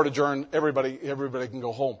right, the court adjourned, everybody can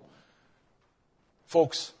go home.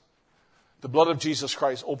 Folks, the blood of Jesus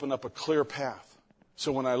Christ opened up a clear path.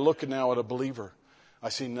 So when I look now at a believer, I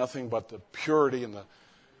see nothing but the purity and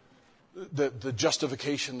the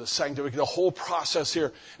justification, the sanctification, the whole process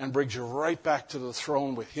here, and brings you right back to the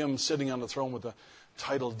throne with Him sitting on the throne with the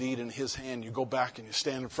title deed in His hand. You go back and you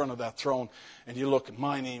stand in front of that throne and you look,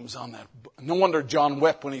 my name's on that. No wonder John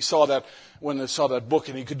wept when he saw that book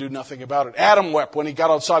and he could do nothing about it. Adam wept when he got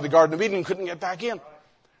outside the Garden of Eden and couldn't get back in.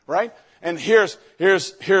 Right? And here's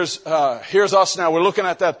us now. We're looking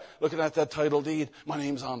at that title deed. My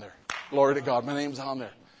name's on there. Glory to God. My name's on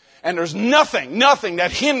there. And there's nothing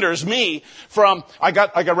that hinders me from, I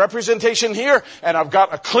got representation here, and I've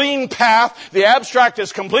got a clean path. The abstract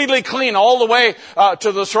is completely clean all the way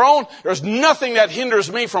to the throne. There's nothing that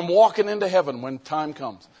hinders me from walking into heaven when time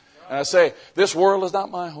comes. And I say, this world is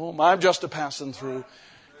not my home. I'm just a passing through.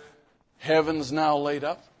 Heaven's now laid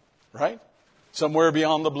up, right? Somewhere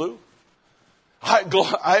beyond the blue.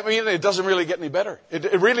 I mean, it doesn't really get any better.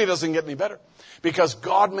 It really doesn't get any better. Because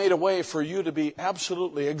God made a way for you to be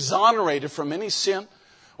absolutely exonerated from any sin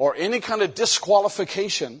or any kind of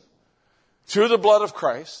disqualification through the blood of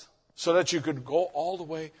Christ so that you could go all the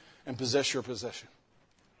way and possess your possession.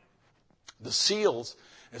 The seals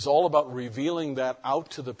is all about revealing that out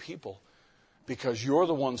to the people because you're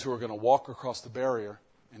the ones who are going to walk across the barrier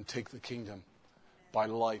and take the kingdom by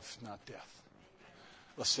life, not death.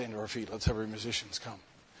 Let's stand to our feet. Let's have our musicians come.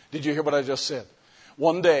 Did you hear what I just said?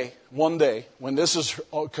 One day, when this is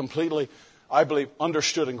completely, I believe,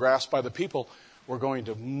 understood and grasped by the people, we're going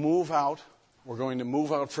to move out. We're going to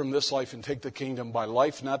move out from this life and take the kingdom by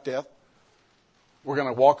life, not death. We're going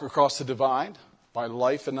to walk across the divide by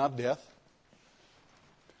life and not death.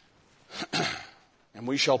 And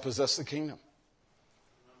we shall possess the kingdom.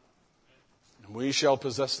 And we shall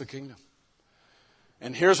possess the kingdom.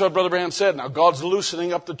 And here's what Brother Branham said. Now, God's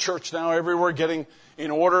loosening up the church now everywhere, getting in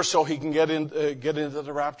order so he can get into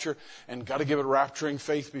the rapture. And got to give it rapturing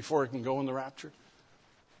faith before it can go in the rapture.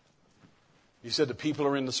 He said the people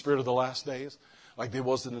are in the spirit of the last days, like they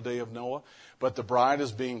was in the day of Noah. But the bride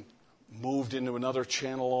is being moved into another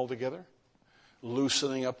channel altogether,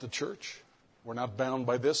 loosening up the church. We're not bound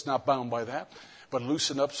by this, not bound by that, but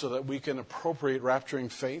loosen up so that we can appropriate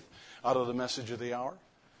rapturing faith out of the message of the hour.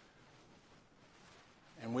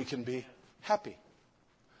 And we can be happy.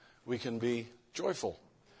 We can be joyful.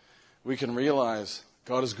 We can realize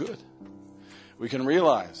God is good. We can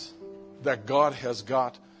realize that God's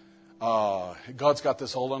got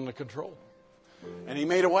this all under control. And He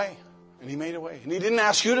made a way. And He made a way. And He didn't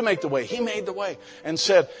ask you to make the way. He made the way and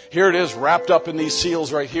said, here it is wrapped up in these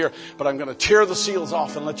seals right here. But I'm going to tear the seals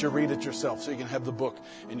off and let you read it yourself so you can have the book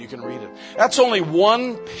and you can read it. That's only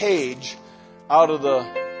one page out of the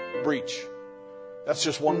breach. That's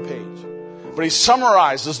just one page. But he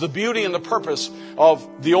summarizes the beauty and the purpose of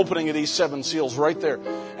the opening of these 7 seals right there.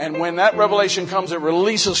 And when that revelation comes, it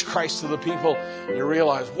releases Christ to the people. And you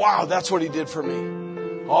realize, wow, that's what He did for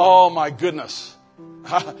me. Oh, my goodness.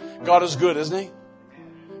 God is good, isn't He?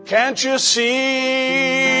 Can't you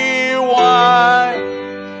see why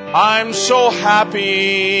I'm so happy?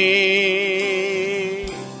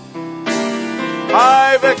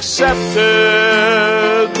 I've accepted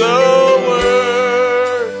the word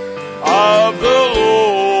of the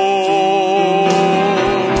Lord,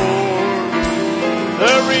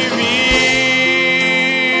 the revealed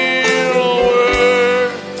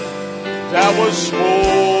word that was spoken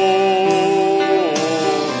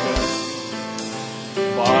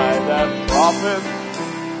by that prophet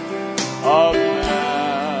of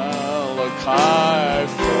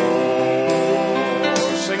Malachi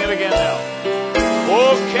 4. Sing it again now.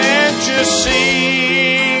 Oh, can't you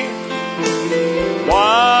see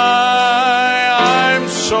why I'm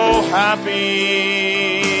so happy?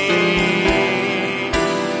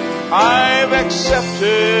 I've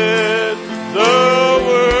accepted the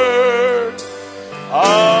word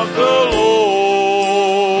of the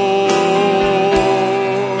Lord,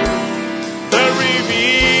 the revealed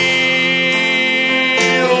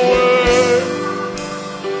word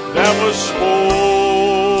that was spoken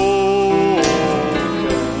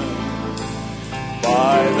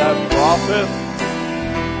by that prophet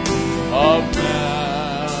of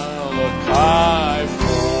Malachi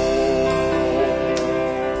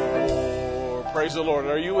 4. Praise the Lord.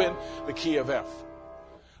 Are you in the key of F?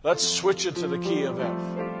 Let's switch it to the key of F.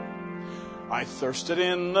 I thirsted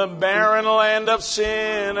in the barren land of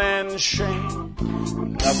sin and shame.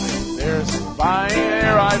 Nothing there's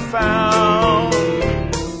fire I found.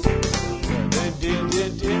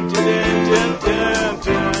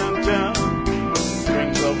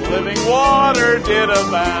 Springs of living water did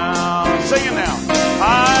abound. Sing it now.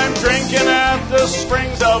 I'm drinking at the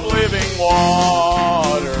springs of living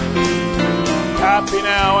water. Happy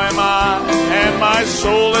now am I, and my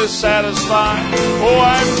soul is satisfied. Oh,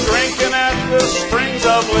 I'm drinking at the springs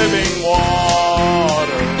of living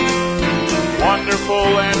water.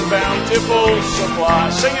 Wonderful and bountiful supply.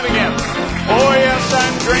 Sing it again. Oh, yes,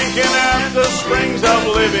 I'm drinking at the springs of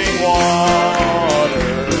living water.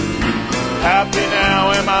 Happy now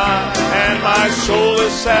am I, and my soul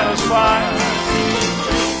is satisfied.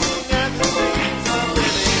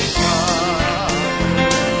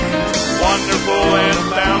 wonderful and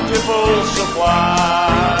bountiful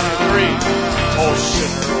supply. 3. Oh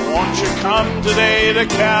sinner, won't you come today to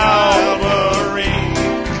Calvary?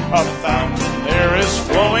 A fountain there is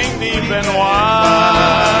flowing deep and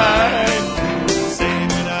wide.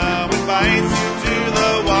 Savior now invites you to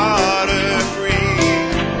the water free.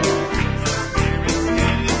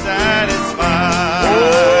 Get satisfied.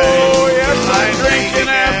 Oh yes, I'm drinking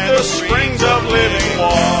at the springs of living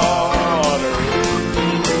water.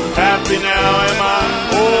 Happy now am I,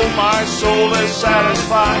 oh my soul is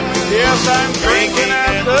satisfied. Yes, I'm drinking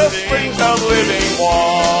at the springs of living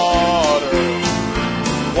water.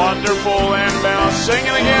 Wonderful and bound. Sing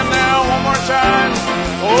it again now, one more time.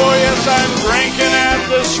 Oh yes, I'm drinking at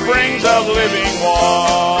the springs of living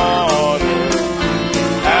water.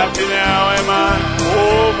 Happy now am I,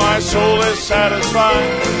 oh my soul is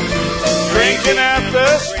satisfied. Drinking at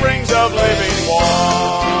the springs of living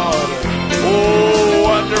water. Oh,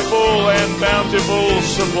 wonderful and bountiful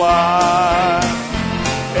supply.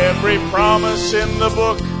 Every promise in the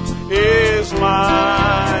book is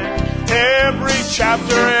mine. Every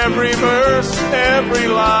chapter, every verse, every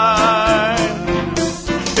line,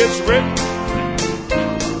 it's written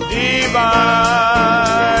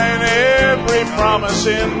divine. Every promise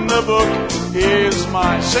in the book is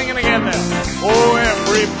mine. Sing it again now. Oh,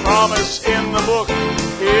 every promise in the book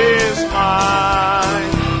is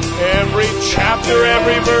mine. Every chapter,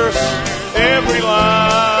 every verse, every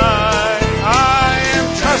line, I am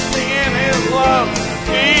trusting in His love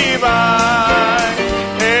divine.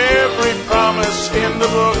 Every promise in the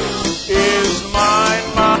book is mine,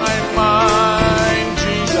 mine, mine.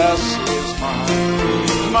 Jesus is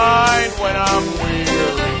mine. Mine when I'm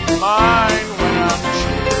weary, mine when I'm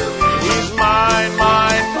cheery. He's mine,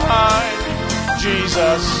 mine, mine.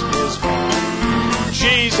 Jesus is mine.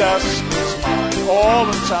 Jesus is mine all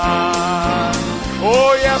the time.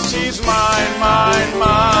 Oh yes, He's mine, mine,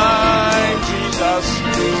 mine. Jesus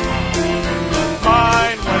is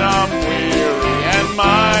mine when I'm weary and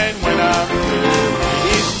mine when I'm weary.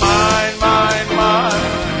 He's mine, mine, mine.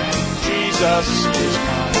 Jesus is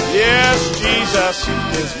mine. Yes, Jesus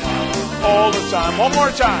is mine all the time. One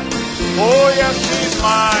more time. Oh yes, He's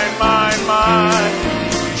mine, mine, mine.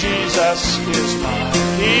 Jesus is mine.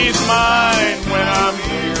 He's mine when I'm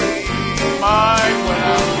weary, mine when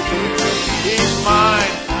I'm weary. He's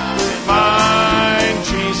mine, mine.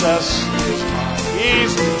 Jesus is mine.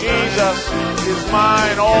 Jesus is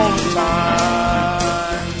mine all the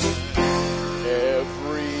time.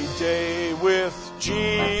 Every day with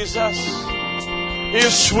Jesus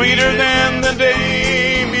is sweeter than the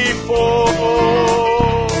day before.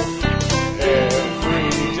 Every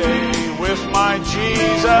day with my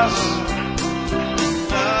Jesus,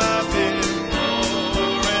 love Him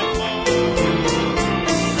more and more.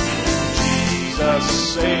 Jesus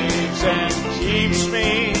saves and keeps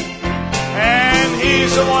me, and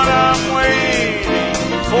He's the one I'm waiting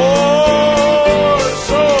for.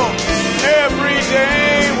 So every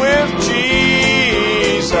day with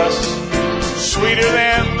Jesus, sweeter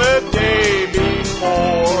than the day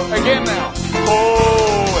before. Again now.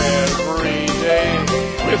 Oh, every day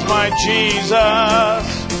with my Jesus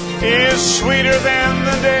is sweeter than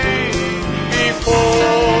the day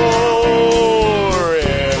before.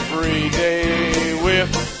 Every day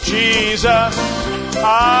with Jesus,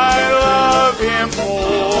 I love Him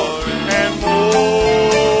more and more.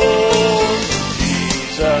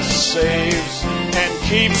 Jesus saves and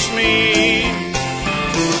keeps me.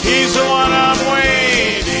 He's the one I'm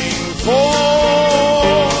waiting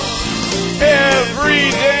for. Every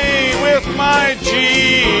day with my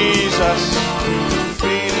Jesus,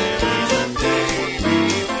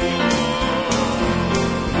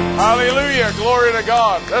 hallelujah, glory to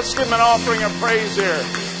God. Let's give Him an offering of praise here.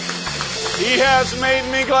 He has made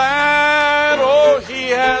me glad, oh, He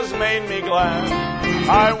has made me glad.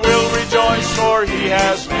 I will rejoice, for He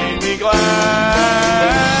has made me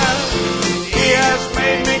glad. He has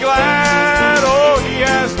made me glad, oh, He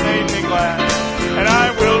has made me glad. And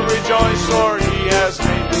I will rejoice, for He has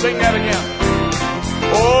made me. Sing that again.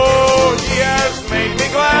 Oh, He has made me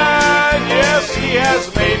glad, yes, He has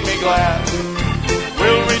made me glad.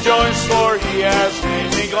 Will rejoice, for He has made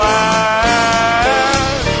me glad.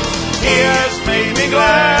 He has made me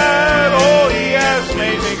glad, oh, He has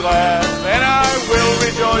made me glad. And I will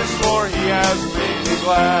rejoice, for He has made me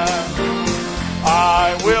glad.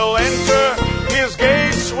 I will enter His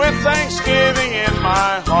gates with thanksgiving in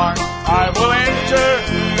my heart. I will enter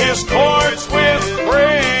His courts with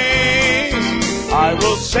praise. I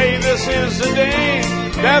will say this is the day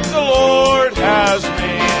that the Lord has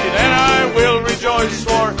made, and I will rejoice,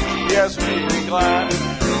 for He has made me glad.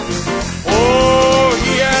 Oh,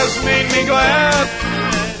 He has made me glad.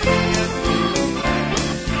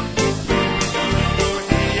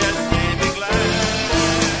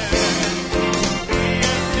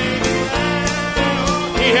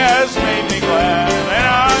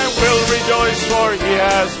 for He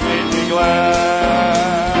has made me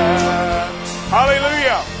glad.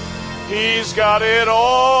 Hallelujah. He's got it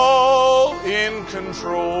all in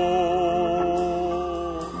control.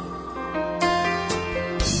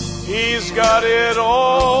 He's got it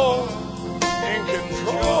all in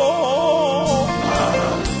control.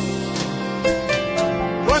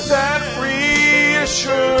 Put that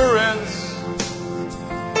reassurance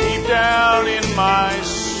deep down in my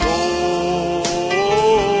soul.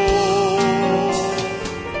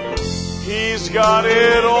 He's got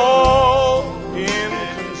it all in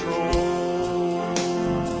control.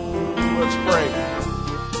 Let's pray.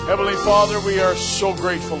 Heavenly Father, we are so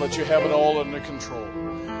grateful that you have it all under control.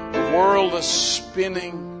 The world is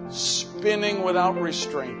spinning without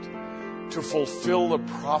restraint to fulfill the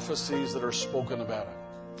prophecies that are spoken about it.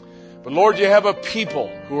 But Lord, you have a people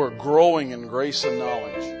who are growing in grace and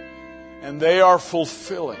knowledge, and they are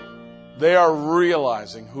fulfilling. They are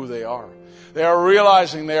realizing who they are. They are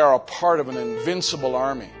realizing they are a part of an invincible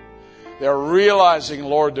army. They are realizing,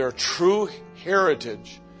 Lord, their true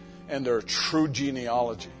heritage and their true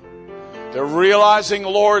genealogy. They're realizing,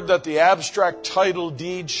 Lord, that the abstract title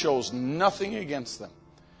deed shows nothing against them.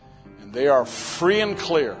 And they are free and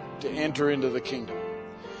clear to enter into the kingdom.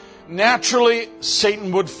 Naturally,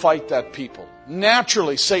 Satan would fight that people.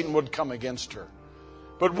 Naturally, Satan would come against her.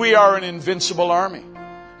 But we are an invincible army.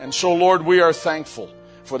 And so, Lord, we are thankful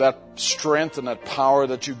for that strength and that power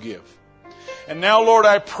that you give. And now, Lord,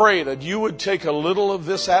 I pray that you would take a little of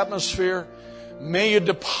this atmosphere. May you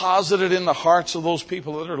deposit it in the hearts of those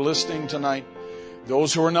people that are listening tonight.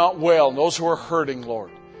 Those who are not well, those who are hurting,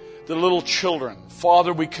 Lord. The little children.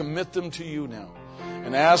 Father, we commit them to you now.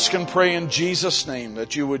 And ask and pray in Jesus' name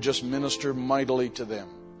that you would just minister mightily to them.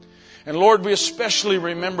 And Lord, we especially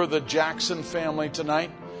remember the Jackson family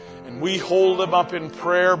tonight. And we hold them up in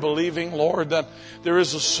prayer, believing, Lord, that there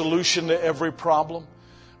is a solution to every problem.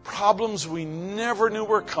 Problems we never knew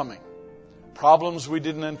were coming. Problems we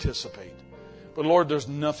didn't anticipate. But Lord, there's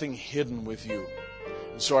nothing hidden with you.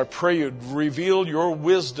 And so I pray you'd reveal your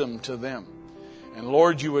wisdom to them. And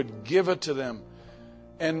Lord, you would give it to them.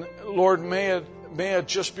 And Lord, may it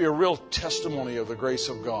just be a real testimony of the grace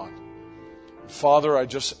of God. Father, I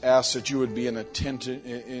just ask that you would be in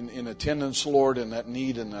attendance, Lord, in that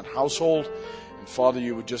need in that household. And Father,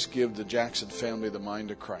 you would just give the Jackson family the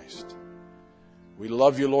mind of Christ. We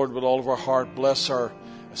love you, Lord, with all of our heart. Bless our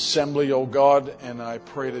assembly, O God. And I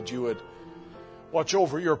pray that you would watch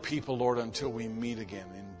over your people, Lord, until we meet again.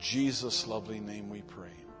 In Jesus' lovely name we pray.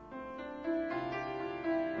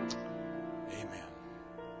 Amen.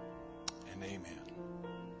 And amen.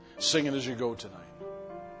 Sing it as you go tonight.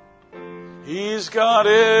 He's got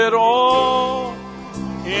it all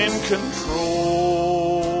in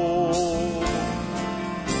control.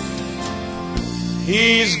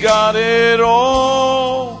 He's got it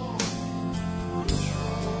all.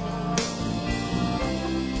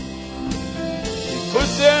 He put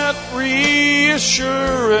that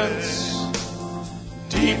reassurance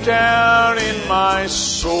deep down in my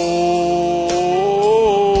soul.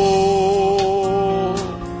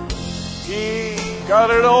 He got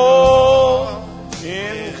it all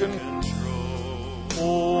in control.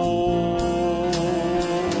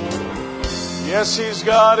 Yes, He's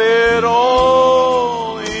got it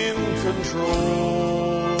all in control.